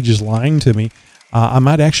the gauge is lying to me, I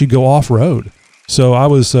might actually go off road. So I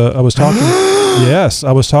was talking. Yes,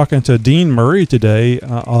 I was talking to Dean Murray today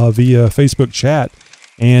via Facebook chat,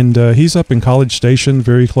 and he's up in College Station,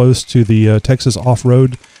 very close to the Texas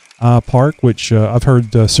Off-Road Park, which I've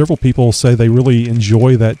heard several people say they really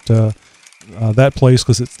enjoy that place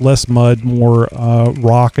because it's less mud, more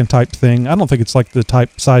rock and type thing. I don't think it's like the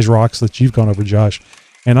type size rocks that you've gone over, Josh,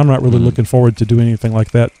 and I'm not really looking forward to doing anything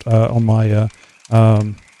like that on my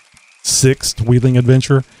sixth wheeling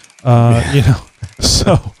adventure,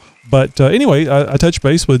 so. But anyway, I touched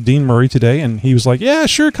base with Dean Murray today, and he was like, "Yeah,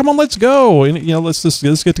 sure, come on, let's go, and let's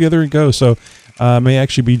get together and go." So, may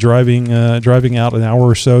actually be driving out an hour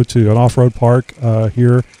or so to an off-road park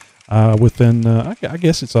here within, I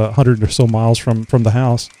guess it's 100 or so miles from the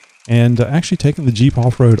house, and actually taking the Jeep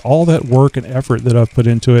off-road. All that work and effort that I've put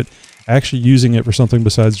into it, actually using it for something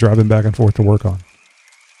besides driving back and forth to work on.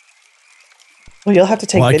 Well, you'll have to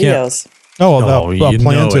take videos. I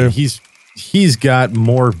plan to. He's got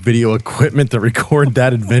more video equipment to record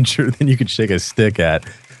that adventure than you could shake a stick at.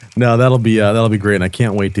 No, that'll be great, and I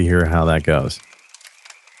can't wait to hear how that goes.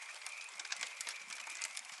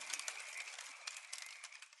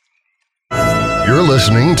 You're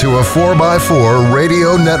listening to a 4x4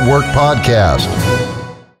 Radio Network podcast.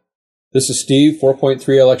 This is Steve, 4.3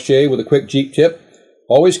 LXJ, with a quick Jeep tip.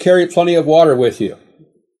 Always carry plenty of water with you.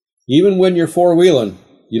 Even when you're four-wheeling,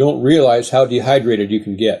 you don't realize how dehydrated you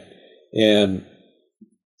can get. And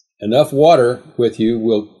enough water with you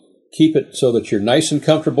will keep it so that you're nice and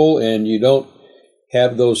comfortable and you don't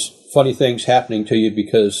have those funny things happening to you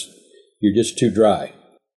because you're just too dry.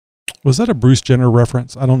 Was that a Bruce Jenner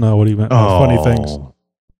reference? I don't know what he meant by funny things.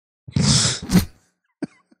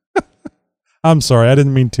 I'm sorry. I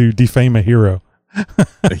didn't mean to defame a hero.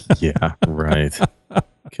 Yeah, right.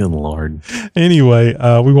 Good Lord. Anyway,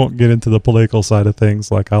 we won't get into the political side of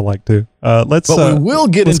things like I like to. But we will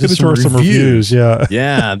get into some reviews. Yeah.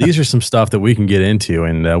 Yeah, these are some stuff that we can get into.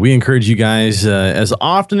 And we encourage you guys as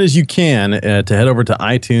often as you can to head over to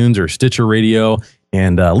iTunes or Stitcher Radio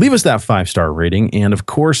and leave us that 5-star rating. And of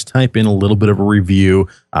course, type in a little bit of a review,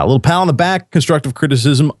 a little pat on the back, constructive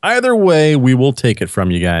criticism. Either way, we will take it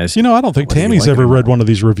from you guys. I don't think Tammy's ever read one of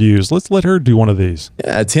these reviews. Let's let her do one of these.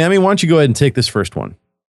 Yeah, Tammy, why don't you go ahead and take this first one?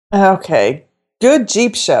 Okay. Good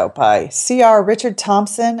Jeep Show by C.R. Richard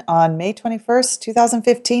Thompson on May 21st,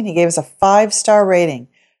 2015. He gave us a 5-star rating.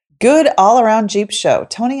 Good all-around Jeep show.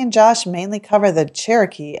 Tony and Josh mainly cover the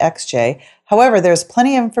Cherokee XJ. However, there's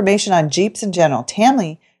plenty of information on Jeeps in general.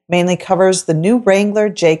 Tammy mainly covers the new Wrangler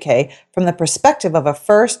JK from the perspective of a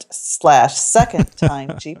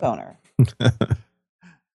first/second-time Jeep owner.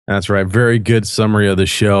 That's right. Very good summary of the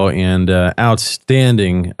show and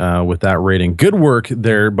outstanding with that rating. Good work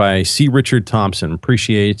there by C. Richard Thompson.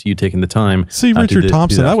 Appreciate you taking the time. C. Richard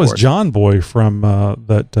Thompson. That was John Boy from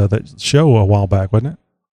that show a while back, wasn't it?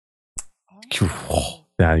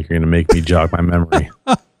 Now you're going to make me jog my memory.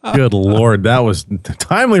 Good Lord. That was a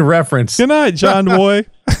timely reference. Good night, John Boy.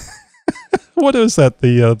 What is that?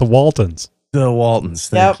 The Waltons. The Waltons.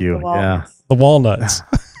 Thank you. Yeah. The Walnuts.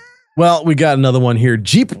 Well, we got another one here.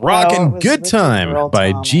 Jeep Rockin' Good Time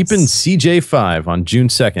by Jeepin' CJ5 on June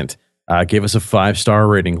 2nd. Gave us a 5-star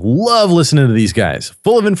rating. Love listening to these guys.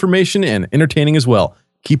 Full of information and entertaining as well.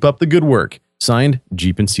 Keep up the good work. Signed,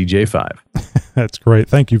 Jeepin' CJ5. That's great.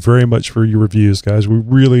 Thank you very much for your reviews, guys. We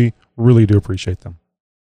really, really do appreciate them.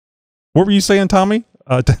 What were you saying, Tommy?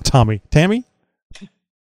 Tammy?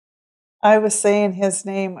 I was saying his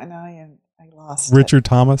name and I lost Richard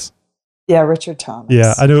Thomas? Yeah, Richard Thomas.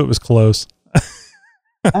 Yeah, I knew it was close.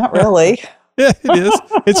 Not really. Yeah, it is.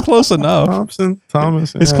 It's close enough.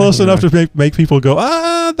 Thomas. It's close enough to make people go,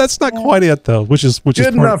 that's not quite it though. Which is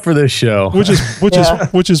good enough for this show. Which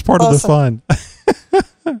is part of the fun.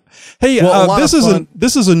 Hey,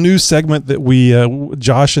 this is a new segment that we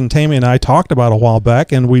Josh and Tammy and I talked about a while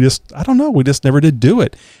back, and we just never did do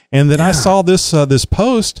it. And then I saw this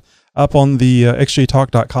post up on the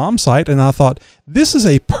xjtalk.com site, and I thought this is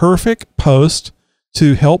a perfect post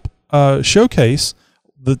to help showcase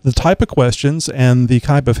the type of questions and the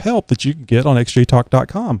type of help that you can get on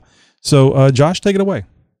xjtalk.com. So, Josh, take it away.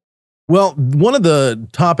 Well, one of the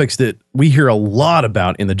topics that we hear a lot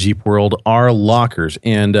about in the Jeep world are lockers.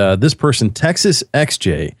 And this person, Texas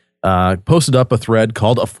XJ, posted up a thread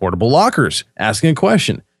called Affordable Lockers, asking a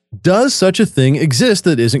question. Does such a thing exist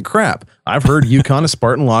that isn't crap? I've heard Yukon and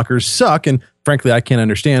Spartan lockers suck, and frankly, I can't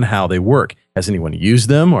understand how they work. Has anyone used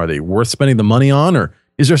them? Are they worth spending the money on? Or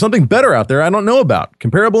is there something better out there I don't know about,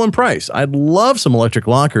 comparable in price? I'd love some electric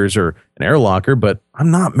lockers or an air locker, but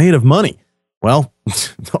I'm not made of money. Well,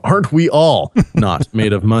 aren't we all not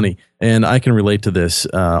made of money? And I can relate to this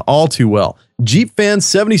all too well. Jeep Fan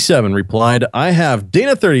 77 replied, I have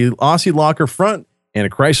Dana 30 Aussie locker front and a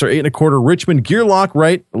Chrysler 8 1/4 Richmond gear lock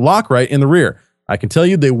right in the rear. I can tell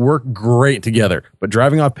you they work great together, but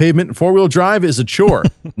driving off pavement and 4-wheel drive is a chore.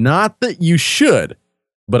 Not that you should,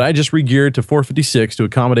 but I just re-geared to 456 to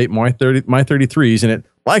accommodate my 33s, and it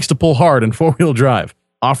likes to pull hard in 4-wheel drive.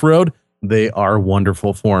 Off-road, they are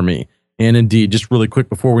wonderful for me. And indeed, just really quick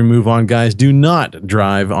before we move on, guys, do not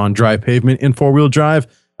drive on dry pavement in 4-wheel drive.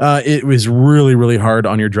 It was really, really hard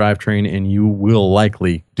on your drivetrain, and you will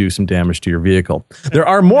likely do some damage to your vehicle. There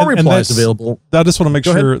are more replies available. I just want to make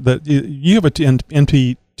sure that you have a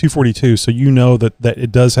NP242, so you know that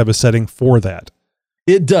it does have a setting for that.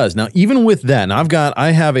 It does. Now, even with that, now I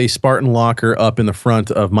have a Spartan locker up in the front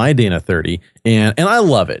of my Dana 30, and I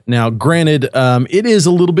love it. Now, granted, it is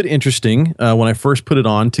a little bit interesting when I first put it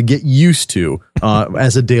on to get used to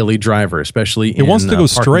as a daily driver, especially it wants to go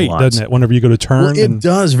straight, doesn't it? Whenever you go to turn, well, it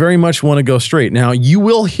does very much want to go straight. Now, you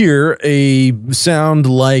will hear a sound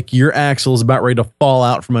like your axle is about ready to fall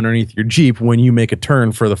out from underneath your Jeep when you make a turn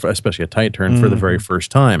especially a tight turn for the very first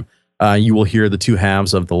time. You will hear the two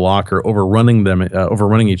halves of the locker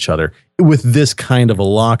overrunning each other with this kind of a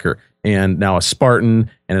locker. And now a Spartan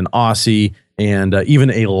and an Aussie and even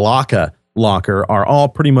a Laka locker are all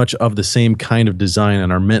pretty much of the same kind of design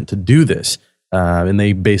and are meant to do this. And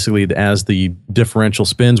they basically, as the differential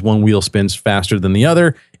spins, one wheel spins faster than the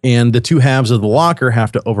other, and the two halves of the locker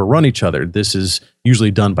have to overrun each other. This is usually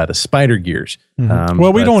done by the spider gears.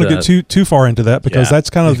 Well, we don't want to get too far into that because that's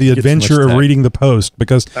kind of the adventure of reading the post,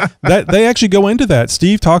 because that they actually go into that.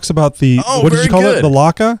 Steve talks about the what did you call it? The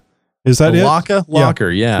Laka? Is that it? Laka locker,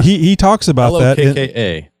 yeah. He talks about that.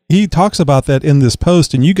 LOKKA. He talks about that in this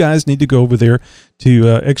post, and you guys need to go over there to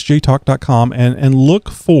xjtalk.com and look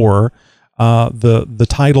for the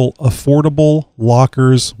title Affordable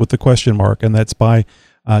Lockers with the question mark, and that's by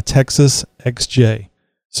Texas XJ.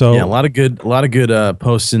 So yeah, a lot of good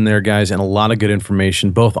posts in there, guys, and a lot of good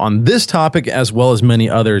information both on this topic as well as many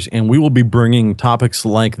others. And we will be bringing topics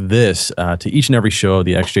like this to each and every show of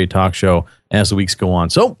the XJ Talk Show as the weeks go on.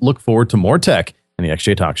 So look forward to more tech in the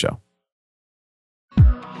XJ Talk Show.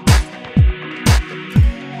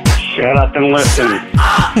 Shut up and listen.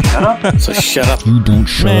 Shut up. So shut up. You don't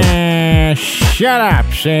shut up. Shut up,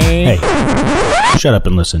 see? Hey, shut up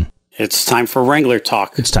and listen. It's time for Wrangler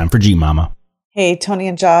Talk. It's time for G Mama. Hey, Tony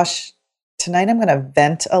and Josh. tonight I'm going to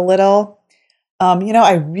vent a little.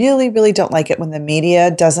 I really, really don't like it when the media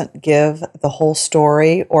doesn't give the whole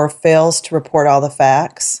story or fails to report all the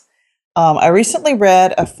facts. I recently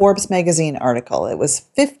read a Forbes magazine article. It was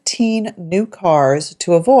 15 new cars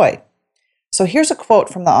to avoid. So here's a quote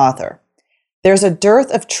from the author. There's a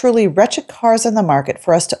dearth of truly wretched cars on the market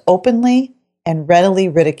for us to openly and readily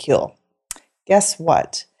ridicule. Guess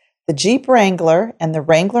what? The Jeep Wrangler and the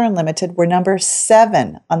Wrangler Unlimited were number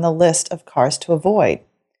 7 on the list of cars to avoid.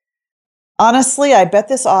 Honestly, I bet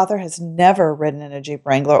this author has never ridden in a Jeep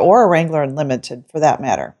Wrangler or a Wrangler Unlimited for that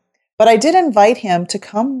matter. But I did invite him to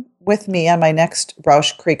come with me on my next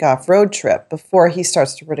Rausch Creek off-road trip before he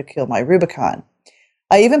starts to ridicule my Rubicon.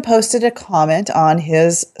 I even posted a comment on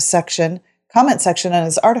his comment section on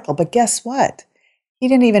his article, but guess what? He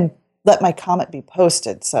didn't even let my comment be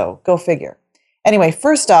posted, so go figure. Anyway,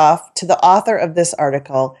 first off, to the author of this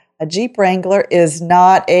article, a Jeep Wrangler is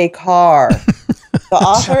not a car. The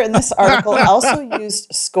author in this article also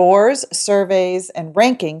used scores, surveys, and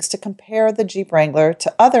rankings to compare the Jeep Wrangler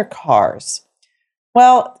to other cars.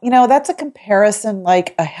 Well, that's a comparison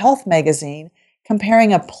like a health magazine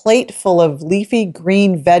comparing a plate full of leafy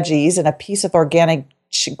green veggies and a piece of organic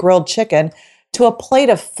grilled chicken to a plate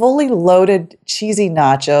of fully loaded cheesy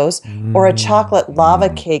nachos or a chocolate lava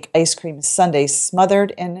cake ice cream sundae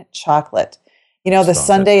smothered in chocolate. The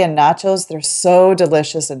sundae and nachos, they're so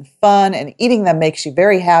delicious and fun, and eating them makes you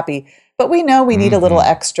very happy. But we know we need a little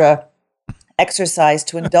extra exercise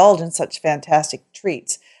to indulge in such fantastic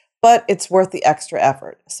treats. But it's worth the extra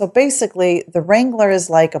effort. So basically, the Wrangler is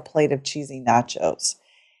like a plate of cheesy nachos.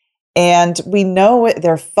 And we know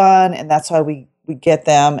they're fun, and that's why we get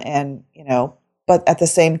them. And, but at the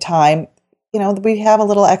same time, we have a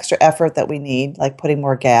little extra effort that we need, like putting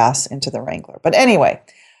more gas into the Wrangler. But anyway,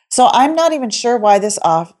 so I'm not even sure why this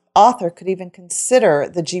author could even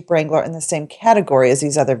consider the Jeep Wrangler in the same category as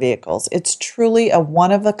these other vehicles. It's truly a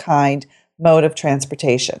one-of-a-kind mode of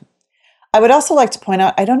transportation. I would also like to point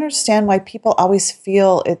out, I don't understand why people always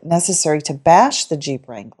feel it necessary to bash the Jeep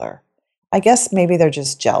Wrangler. I guess maybe they're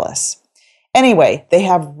just jealous. Anyway, they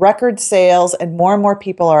have record sales and more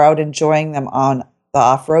people are out enjoying them on the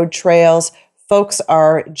off-road trails. Folks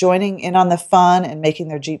are joining in on the fun and making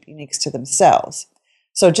their Jeep uniques to themselves.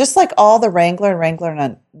 So just like all the Wrangler and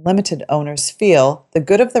Wrangler Unlimited owners feel, the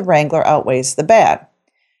good of the Wrangler outweighs the bad.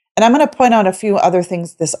 And I'm going to point out a few other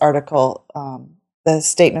things this article, the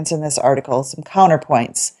statements in this article, some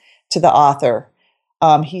counterpoints to the author.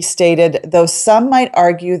 He stated, though some might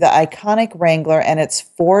argue the iconic Wrangler and its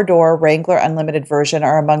 4-door Wrangler Unlimited version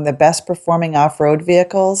are among the best performing off-road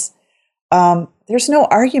vehicles, there's no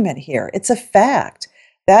argument here. It's a fact.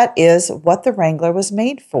 That is what the Wrangler was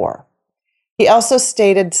made for. He also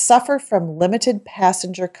stated, suffer from limited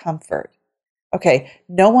passenger comfort. Okay,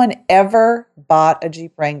 no one ever bought a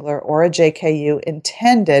Jeep Wrangler or a JKU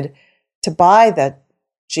intended to buy the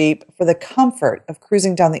Jeep for the comfort of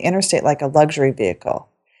cruising down the interstate like a luxury vehicle.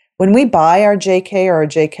 When we buy our JK or a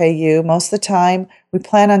JKU, most of the time we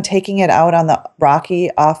plan on taking it out on the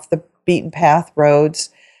rocky, off the beaten path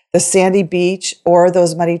roads, the sandy beach, or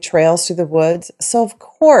those muddy trails through the woods. So of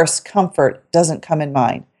course, comfort doesn't come in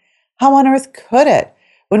mind. How on earth could it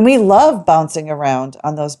when we love bouncing around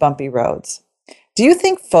on those bumpy roads? Do you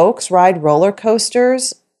think folks ride roller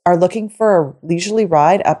coasters are looking for a leisurely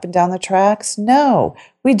ride up and down the tracks? No,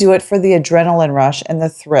 we do it for the adrenaline rush and the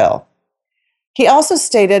thrill. He also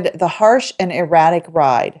stated the harsh and erratic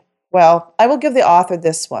ride. Well, I will give the author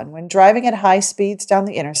this one. When driving at high speeds down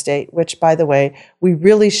the interstate, which, by the way, we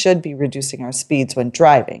really should be reducing our speeds when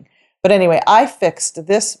driving. But anyway, I fixed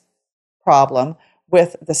this problem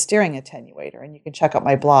with the steering attenuator, and you can check out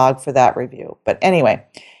my blog for that review. But anyway,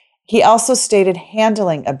 he also stated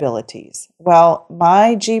handling abilities. Well,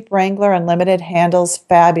 my Jeep Wrangler Unlimited handles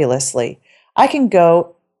fabulously. I can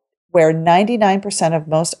go where 99% of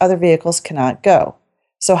most other vehicles cannot go.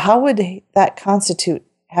 So how would that constitute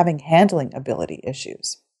having handling ability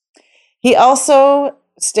issues? He also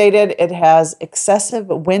stated it has excessive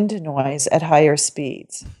wind noise at higher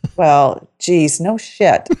speeds. Well, geez, no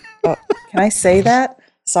shit. Oh, can I say that?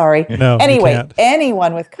 Sorry. No, anyway,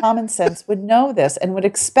 anyone with common sense would know this and would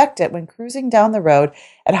expect it when cruising down the road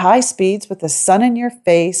at high speeds with the sun in your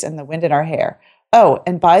face and the wind in our hair. Oh,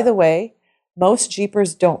 and by the way, most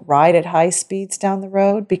Jeepers don't ride at high speeds down the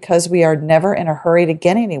road because we are never in a hurry to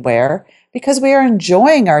get anywhere, because we are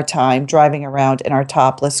enjoying our time driving around in our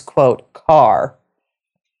topless, quote, car.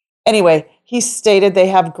 Anyway, he stated they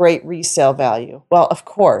have great resale value. Well, of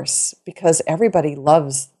course, because everybody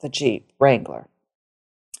loves the Jeep Wrangler.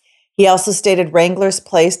 He also stated Wranglers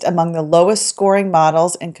placed among the lowest scoring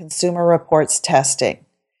models in Consumer Reports testing.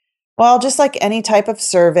 Well, just like any type of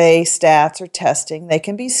survey, stats, or testing, they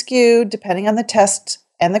can be skewed depending on the test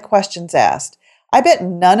and the questions asked. I bet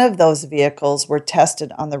none of those vehicles were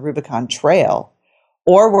tested on the Rubicon Trail.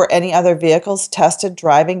 Or were any other vehicles tested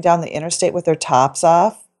driving down the interstate with their tops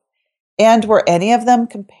off? And were any of them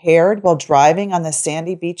compared while driving on the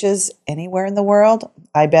sandy beaches anywhere in the world?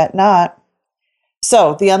 I bet not.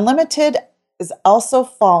 So the Unlimited is also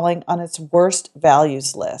falling on its worst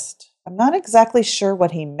values list. I'm not exactly sure what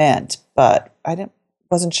he meant, but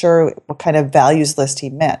wasn't sure what kind of values list he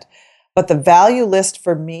meant. But the value list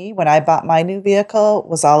for me when I bought my new vehicle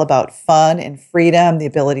was all about fun and freedom, the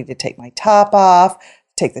ability to take my top off,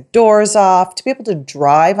 take the doors off, to be able to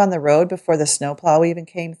drive on the road before the snowplow even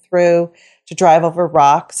came through, to drive over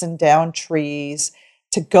rocks and down trees,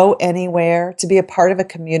 to go anywhere, to be a part of a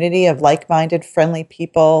community of like-minded, friendly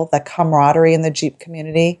people, the camaraderie in the Jeep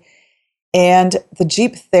community, and the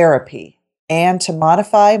Jeep therapy, and to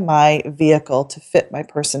modify my vehicle to fit my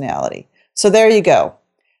personality. So there you go.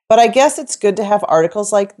 But I guess it's good to have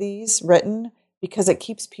articles like these written because it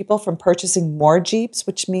keeps people from purchasing more Jeeps,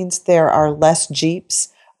 which means there are less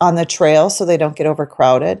Jeeps on the trail so they don't get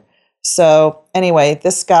overcrowded. So anyway,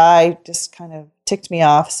 this guy just kind of ticked me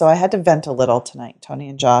off, so I had to vent a little tonight, Tony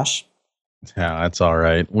and Josh. Yeah, that's all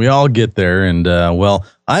right. We all get there. And, well,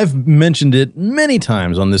 I've mentioned it many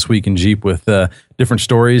times on This Week in Jeep with different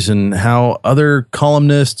stories and how other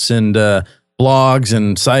columnists and blogs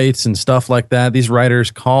and sites and stuff like that, these writers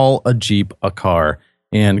call a Jeep a car.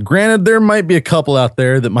 And granted, there might be a couple out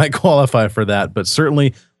there that might qualify for that, but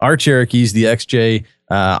certainly our Cherokees, the XJ,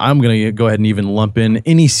 I'm going to go ahead and even lump in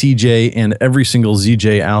any CJ and every single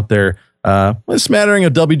ZJ out there, a smattering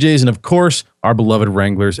of WJs, and of course, our beloved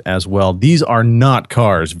Wranglers as well. These are not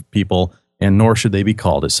cars, people, and nor should they be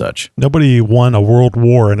called as such. Nobody won a world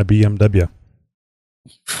war in a BMW.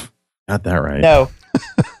 Got that right. No.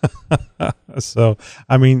 So,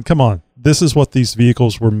 I mean, come on. This is what these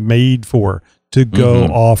vehicles were made for, to go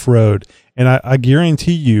off-road. And I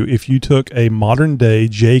guarantee you, if you took a modern day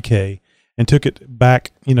JK and took it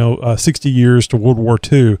back, 60 years to World War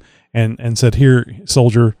II and said, here,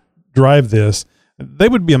 soldier, drive this, they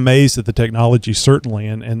would be amazed at the technology, certainly,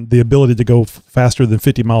 and the ability to go faster than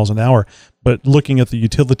 50 miles an hour. But looking at the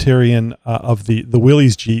utilitarian of the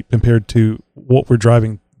Willys Jeep compared to what we're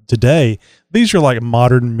driving today, these are like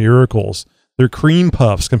modern miracles. They're cream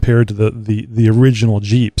puffs compared to the original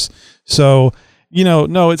Jeeps. So,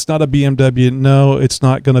 no, it's not a BMW. No, it's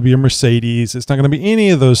not going to be a Mercedes. It's not going to be any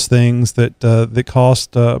of those things that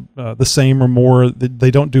cost the same or more.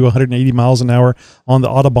 They don't do 180 miles an hour on the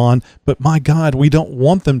Autobahn. But my God, we don't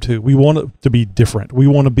want them to. We want it to be different. We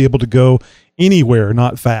want to be able to go anywhere,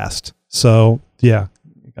 not fast. So, yeah,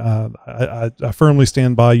 I firmly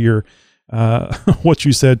stand by your what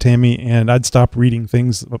you said, Tammy, and I'd stop reading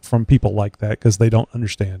things from people like that because they don't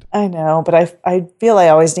understand. I know, but I feel I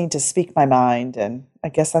always need to speak my mind, and I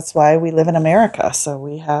guess that's why we live in America, so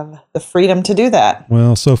we have the freedom to do that.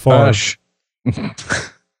 Well, so far.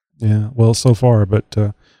 Yeah, well, so far, but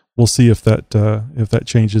we'll see if that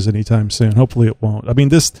changes anytime soon. Hopefully it won't. I mean,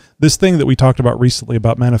 this thing that we talked about recently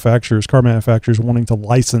about car manufacturers wanting to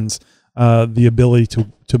license the ability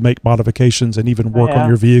to make modifications and even work on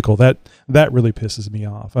your vehicle, that really pisses me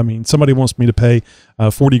off. I mean, somebody wants me to pay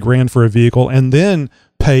 $40,000 for a vehicle and then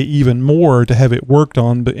pay even more to have it worked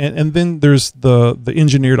on, but and then there's the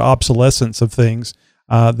engineered obsolescence of things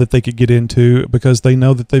that they could get into because they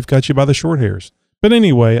know that they've got you by the short hairs. But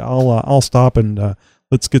anyway, I'll stop and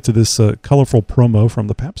let's get to this colorful promo from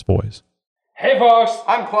the Paps Boys. Hey folks,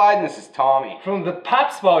 I'm Clyde and this is Tommy from the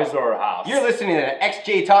Paps Boys House. You're listening to the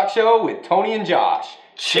XJ Talk Show with Tony and Josh.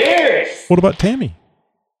 Cheers! What about Tammy?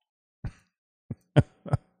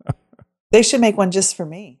 They should make one just for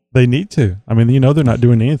me. They need to. I mean, they're not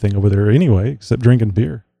doing anything over there anyway except drinking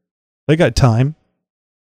beer. They got time.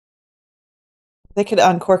 They could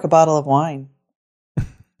uncork a bottle of wine.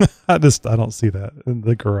 I don't see that in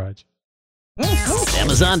the garage.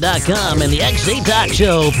 Amazon.com and the XJ Talk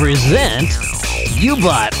Show present You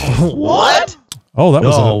Bought What?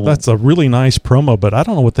 Oh, that's a really nice promo, but I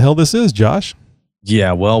don't know what the hell this is, Josh.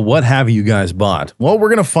 Yeah, well, what have you guys bought? Well, we're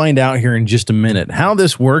going to find out here in just a minute. How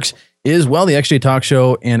this works is, well, the XJ Talk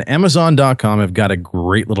Show and Amazon.com have got a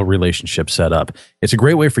great little relationship set up. It's a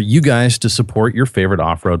great way for you guys to support your favorite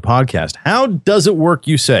off-road podcast. How does it work,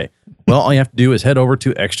 you say? Well, all you have to do is head over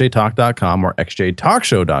to xjtalk.com or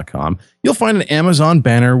xjtalkshow.com. You'll find an Amazon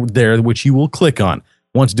banner there, which you will click on.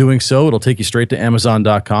 Once doing so, it'll take you straight to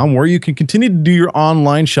Amazon.com, where you can continue to do your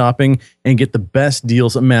online shopping and get the best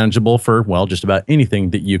deals manageable for, well, just about anything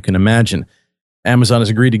that you can imagine. Amazon has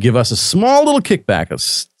agreed to give us a small little kickback,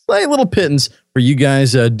 slight little pittance for you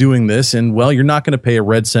guys doing this. And, well, you're not going to pay a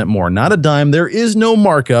red cent more. Not a dime. There is no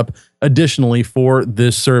markup additionally for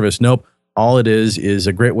this service. Nope. All it is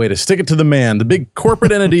a great way to stick it to the man, the big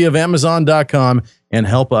corporate entity of Amazon.com, and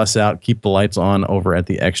help us out, keep the lights on over at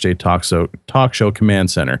the XJ Talk Show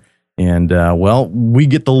Command Center. And, well, we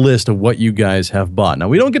get the list of what you guys have bought. Now,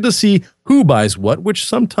 we don't get to see who buys what, which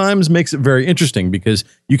sometimes makes it very interesting because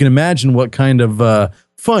you can imagine what kind of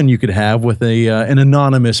fun you could have with an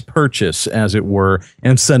anonymous purchase, as it were,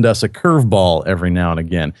 and send us a curveball every now and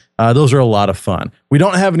again. Those are a lot of fun. We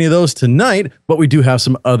don't have any of those tonight, but we do have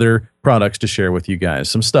some other products to share with you guys,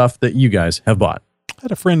 some stuff that you guys have bought. I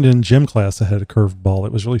had a friend in gym class that had a curveball.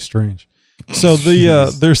 It was really strange. So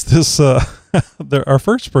there's this, our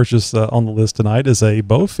first purchase on the list tonight is a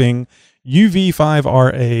Bofeng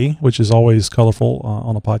UV5RA, which is always colorful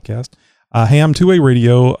on a podcast. Ham two-way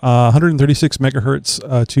radio, 136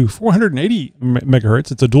 megahertz to 480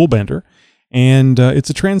 megahertz. It's a dual bander, and it's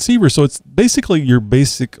a transceiver. So it's basically your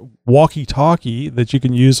basic walkie-talkie that you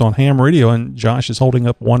can use on ham radio. And Josh is holding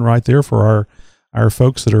up one right there for our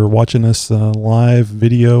folks that are watching us live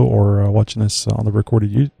video or watching us on the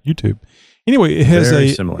recorded YouTube. Anyway, it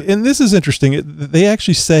has similar. And this is interesting. They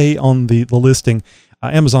actually say on the listing,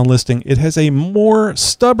 Amazon listing, it has a more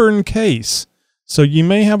stubborn case. So you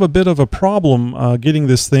may have a bit of a problem getting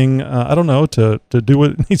this thing, I don't know, to do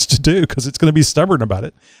what it needs to do because it's going to be stubborn about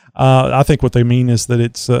it. I think what they mean is that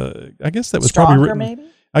it's, I guess that was stronger, probably written.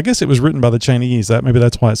 Maybe? I guess it was written by the Chinese. Maybe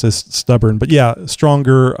that's why it says stubborn. But yeah,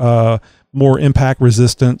 stronger, more impact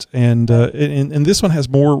resistant, and this one has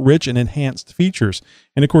more rich and enhanced features.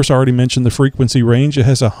 And of course, I already mentioned the frequency range. It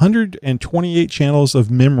has 128 channels of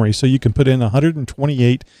memory, so you can put in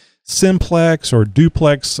 128 simplex or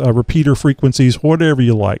duplex repeater frequencies, whatever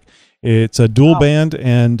you like. It's a dual band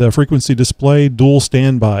and frequency display, dual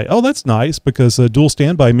standby. Oh, that's nice because dual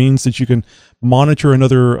standby means that you can monitor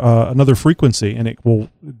another frequency and it will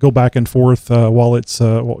go back and forth while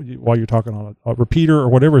you're talking on a repeater or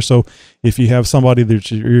whatever. So if you have somebody that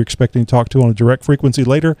you're expecting to talk to on a direct frequency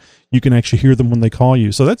later, you can actually hear them when they call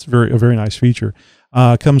you. So that's a very nice feature.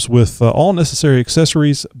 Comes with all necessary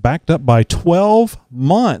accessories backed up by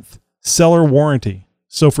 12-month seller warranty.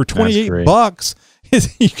 So for $28,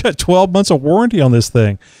 you got 12 months of warranty on this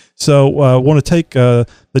thing. So want to take the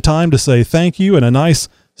time to say thank you and a nice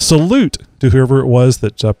salute to whoever it was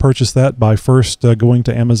that purchased that by first going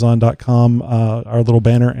to Amazon.com, our little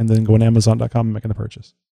banner, and then going to Amazon.com and making the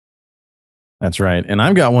purchase. That's right. And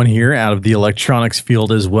I've got one here out of the electronics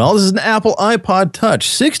field as well. This is an Apple iPod Touch,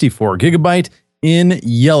 64 gigabyte in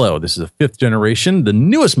yellow. This is a 5th generation, the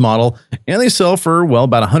newest model, and they sell for, well,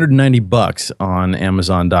 about $190 on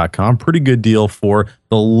Amazon.com. Pretty good deal for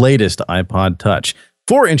the latest iPod Touch.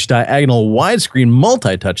 4-inch diagonal widescreen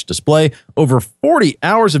multi-touch display, over 40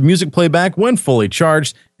 hours of music playback when fully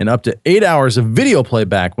charged, and up to 8 hours of video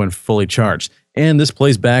playback when fully charged. And this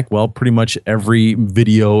plays back, well, pretty much every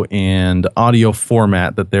video and audio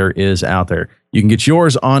format that there is out there. You can get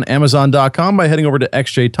yours on Amazon.com by heading over to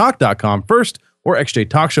xjtalk.com first, or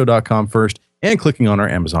xjtalkshow.com first, and clicking on our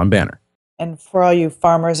Amazon banner. And for all you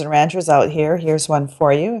farmers and ranchers out here, here's one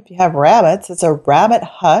for you. If you have rabbits, it's a rabbit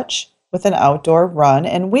hutch with an outdoor run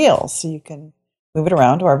and wheels. So you can move it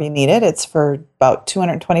around wherever you need it. It's for about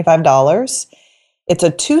 $225. It's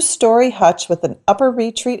a 2-story hutch with an upper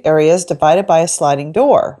retreat areas divided by a sliding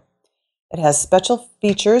door. It has special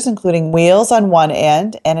features, including wheels on one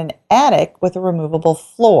end and an attic with a removable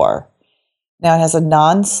floor. Now it has a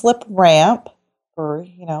non-slip ramp for,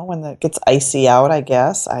 when it gets icy out, I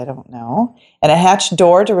guess. I don't know. And a hatch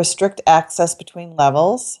door to restrict access between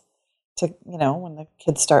levels to, when the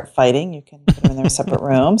kids start fighting, you can put them in their separate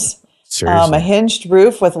rooms. A hinged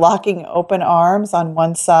roof with locking open arms on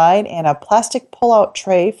one side and a plastic pull-out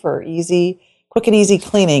tray for quick and easy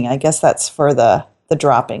cleaning. I guess that's for the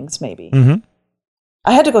droppings, maybe. Mm-hmm.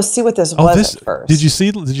 I had to go see what this was at first. Did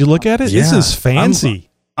you look at it? Yeah. This is fancy.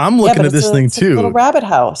 I'm looking at this thing it's too. A little rabbit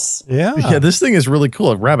house. Yeah. This thing is really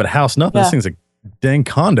cool. A rabbit house. Nothing. Yeah. This thing's a dang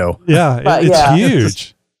condo. Yeah. It's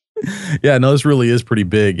huge. Yeah, no, this really is pretty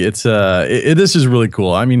big. It's this is really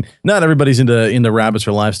cool. I mean, not everybody's into rabbits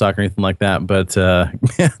or livestock or anything like that, but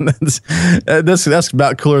man, that's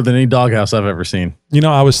about cooler than any doghouse I've ever seen.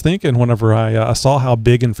 I was thinking whenever I saw how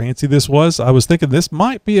big and fancy this was, I was thinking this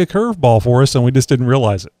might be a curveball for us, and we just didn't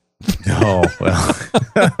realize it. Oh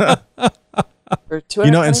well. For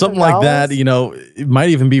And something like that, it might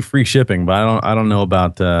even be free shipping, but I don't know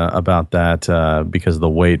about that because of the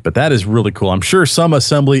weight. But that is really cool. I'm sure some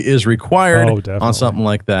assembly is required on something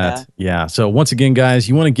like that. Yeah. So once again, guys,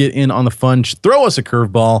 you want to get in on the fun, throw us a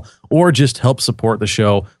curveball, or just help support the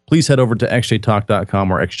show. Please head over to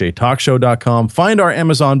xjtalk.com or xjtalkshow.com. Find our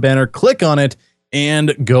Amazon banner, click on it,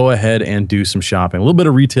 and go ahead and do some shopping. A little bit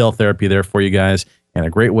of retail therapy there for you guys, and a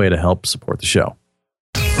great way to help support the show.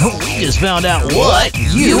 We just found out what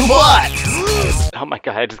you bought. Oh my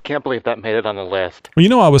God, I just can't believe that made it on the list.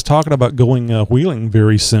 Well, I was talking about going wheeling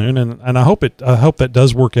very soon, and I hope that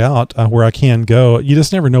does work out where I can go. You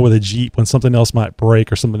just never know with a Jeep when something else might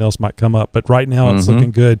break or something else might come up. But right now it's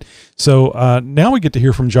looking good. So now we get to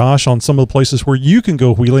hear from Josh on some of the places where you can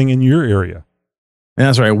go wheeling in your area.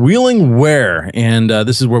 That's right. Wheeling Where. And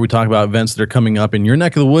this is where we talk about events that are coming up in your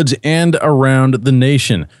neck of the woods and around the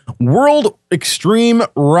nation. World Extreme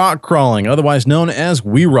Rock Crawling, otherwise known as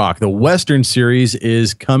We Rock. The Western Series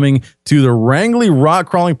is coming to the Wrangley Rock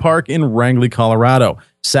Crawling Park in Wrangley, Colorado.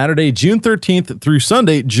 Saturday, June 13th through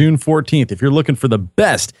Sunday, June 14th. If you're looking for the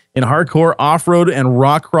best in hardcore off-road and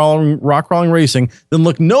rock crawling racing, then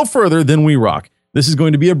look no further than We Rock. This is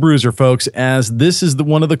going to be a bruiser, folks, as this is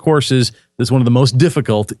one of the courses that's one of the most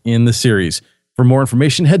difficult in the series. For more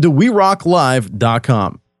information, head to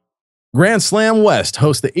werocklive.com. Grand Slam West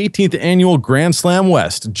hosts the 18th annual Grand Slam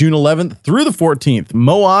West, June 11th through the 14th,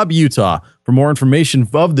 Moab, Utah. For more information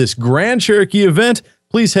of this Grand Cherokee event,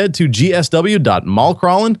 please head to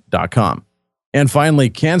gsw.mallcrawlin.com. And finally,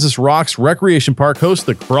 Kansas Rocks Recreation Park hosts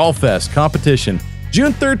the Crawl Fest competition,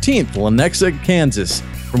 June 13th, Lenexa, Kansas.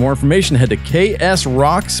 For more information, head to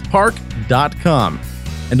ksrockspark.com.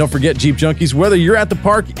 And don't forget, Jeep Junkies, whether you're at the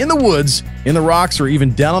park, in the woods, in the rocks, or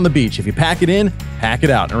even down on the beach, if you pack it in, pack it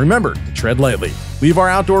out. And remember to tread lightly. Leave our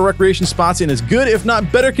outdoor recreation spots in as good, if not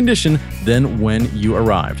better condition than when you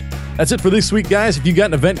arrived. That's it for this week, guys. If you got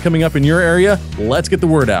an event coming up in your area, let's get the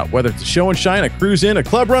word out. Whether it's a show and shine, a cruise in, a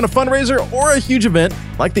club run, a fundraiser, or a huge event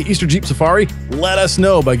like the Easter Jeep Safari, let us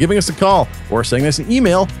know by giving us a call or sending us an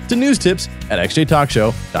email to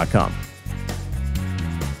newstips@xjtalkshow.com.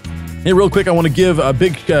 Hey, real quick, I want to give a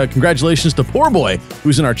big congratulations to Poor Boy,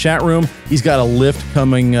 who's in our chat room. He's got a lift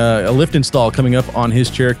install coming up on his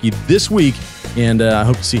Cherokee this week, and I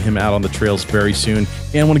hope to see him out on the trails very soon.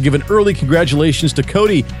 And I want to give an early congratulations to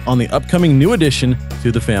Cody on the upcoming new addition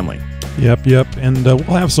to the family. Yep. And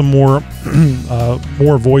we'll have some more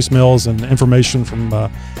voicemails and information from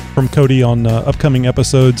Cody on upcoming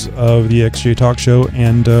episodes of the XJ Talk Show.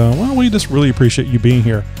 And we just really appreciate you being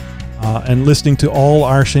here and listening to all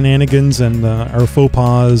our shenanigans and our faux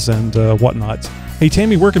pas and whatnots. Hey,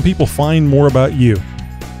 Tammy, where can people find more about you?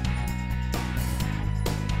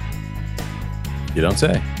 You don't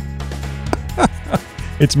say.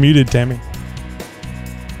 It's muted, Tammy.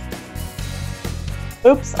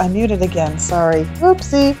 Oops, I muted again. Sorry.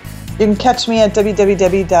 Oopsie. You can catch me at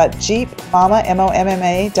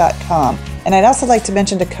www.jeepmomma.com. And I'd also like to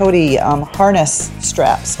mention to Cody harness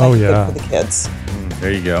straps. Oh, yeah. Good for the kids.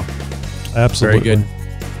 There you go. Absolutely. Very good.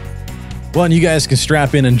 Well, and you guys can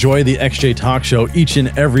strap in and enjoy the XJ Talk Show each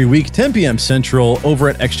and every week, 10 p.m. Central, over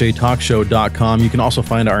at xjtalkshow.com. You can also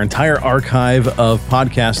find our entire archive of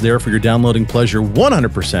podcasts there for your downloading pleasure,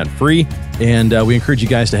 100% free. And we encourage you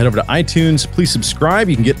guys to head over to iTunes. Please subscribe.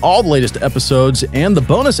 You can get all the latest episodes and the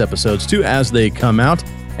bonus episodes, too, as they come out.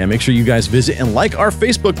 And make sure you guys visit and like our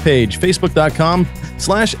Facebook page,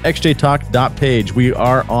 facebook.com/xjtalk.page. We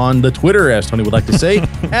are on the Twitter, as Tony would like to say,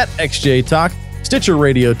 at XJTalk. Stitcher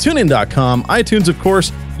Radio, TuneIn.com, iTunes, of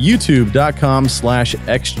course,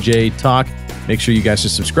 YouTube.com/XJTalk. Make sure you guys are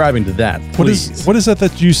subscribing to that, please. What is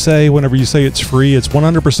that you say whenever you say it's free? It's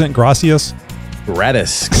 100% gracias?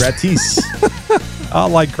 Gratis. I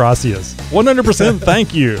like gracias. 100%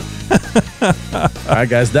 thank you. All right,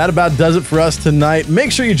 guys, that about does it for us tonight.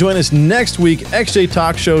 Make sure you join us next week,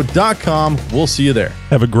 xjtalkshow.com. We'll see you there.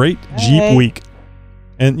 Have a great Jeep week.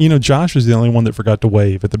 And, Josh was the only one that forgot to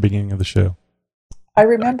wave at the beginning of the show. I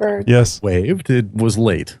remembered. Yes. Waved. It was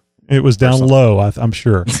late. It was down low, I'm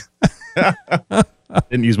sure.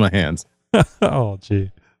 Didn't use my hands. Oh, gee.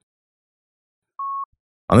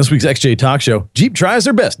 On this week's XJ Talk Show, Jeep tries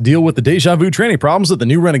their best to deal with the deja vu training problems of the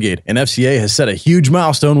new Renegade, and FCA has set a huge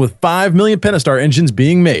milestone with 5 million Pentastar engines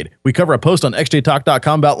being made. We cover a post on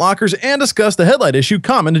xjtalk.com about lockers and discuss the headlight issue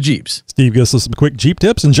common to Jeeps. Steve gives us some quick Jeep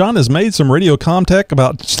tips, and John has made some radio comtech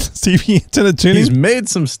about CV antenna tuning. He's made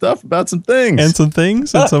some stuff about some things. And some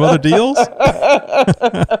things and some other deals.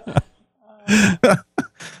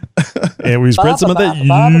 And we spread some of that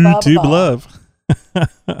YouTube love.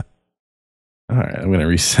 All right, I'm going to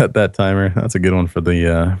reset that timer. That's a good one for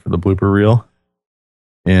the blooper reel.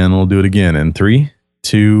 And we'll do it again in 3,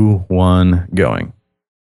 2, 1, going.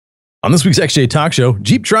 On this week's XJ Talk Show,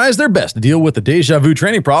 Jeep tries their best to deal with the deja vu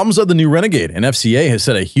training problems of the new Renegade, and FCA has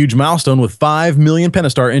set a huge milestone with 5 million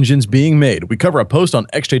Pentastar engines being made. We cover a post on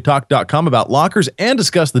xjtalk.com about lockers and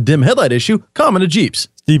discuss the dim headlight issue common to Jeeps.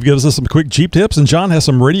 Steve gives us some quick Jeep tips, and John has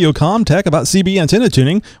some radio comm tech about CB antenna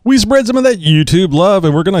tuning. We spread some of that YouTube love,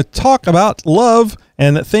 and we're going to talk about love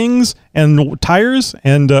and things and tires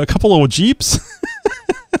and a couple of Jeeps.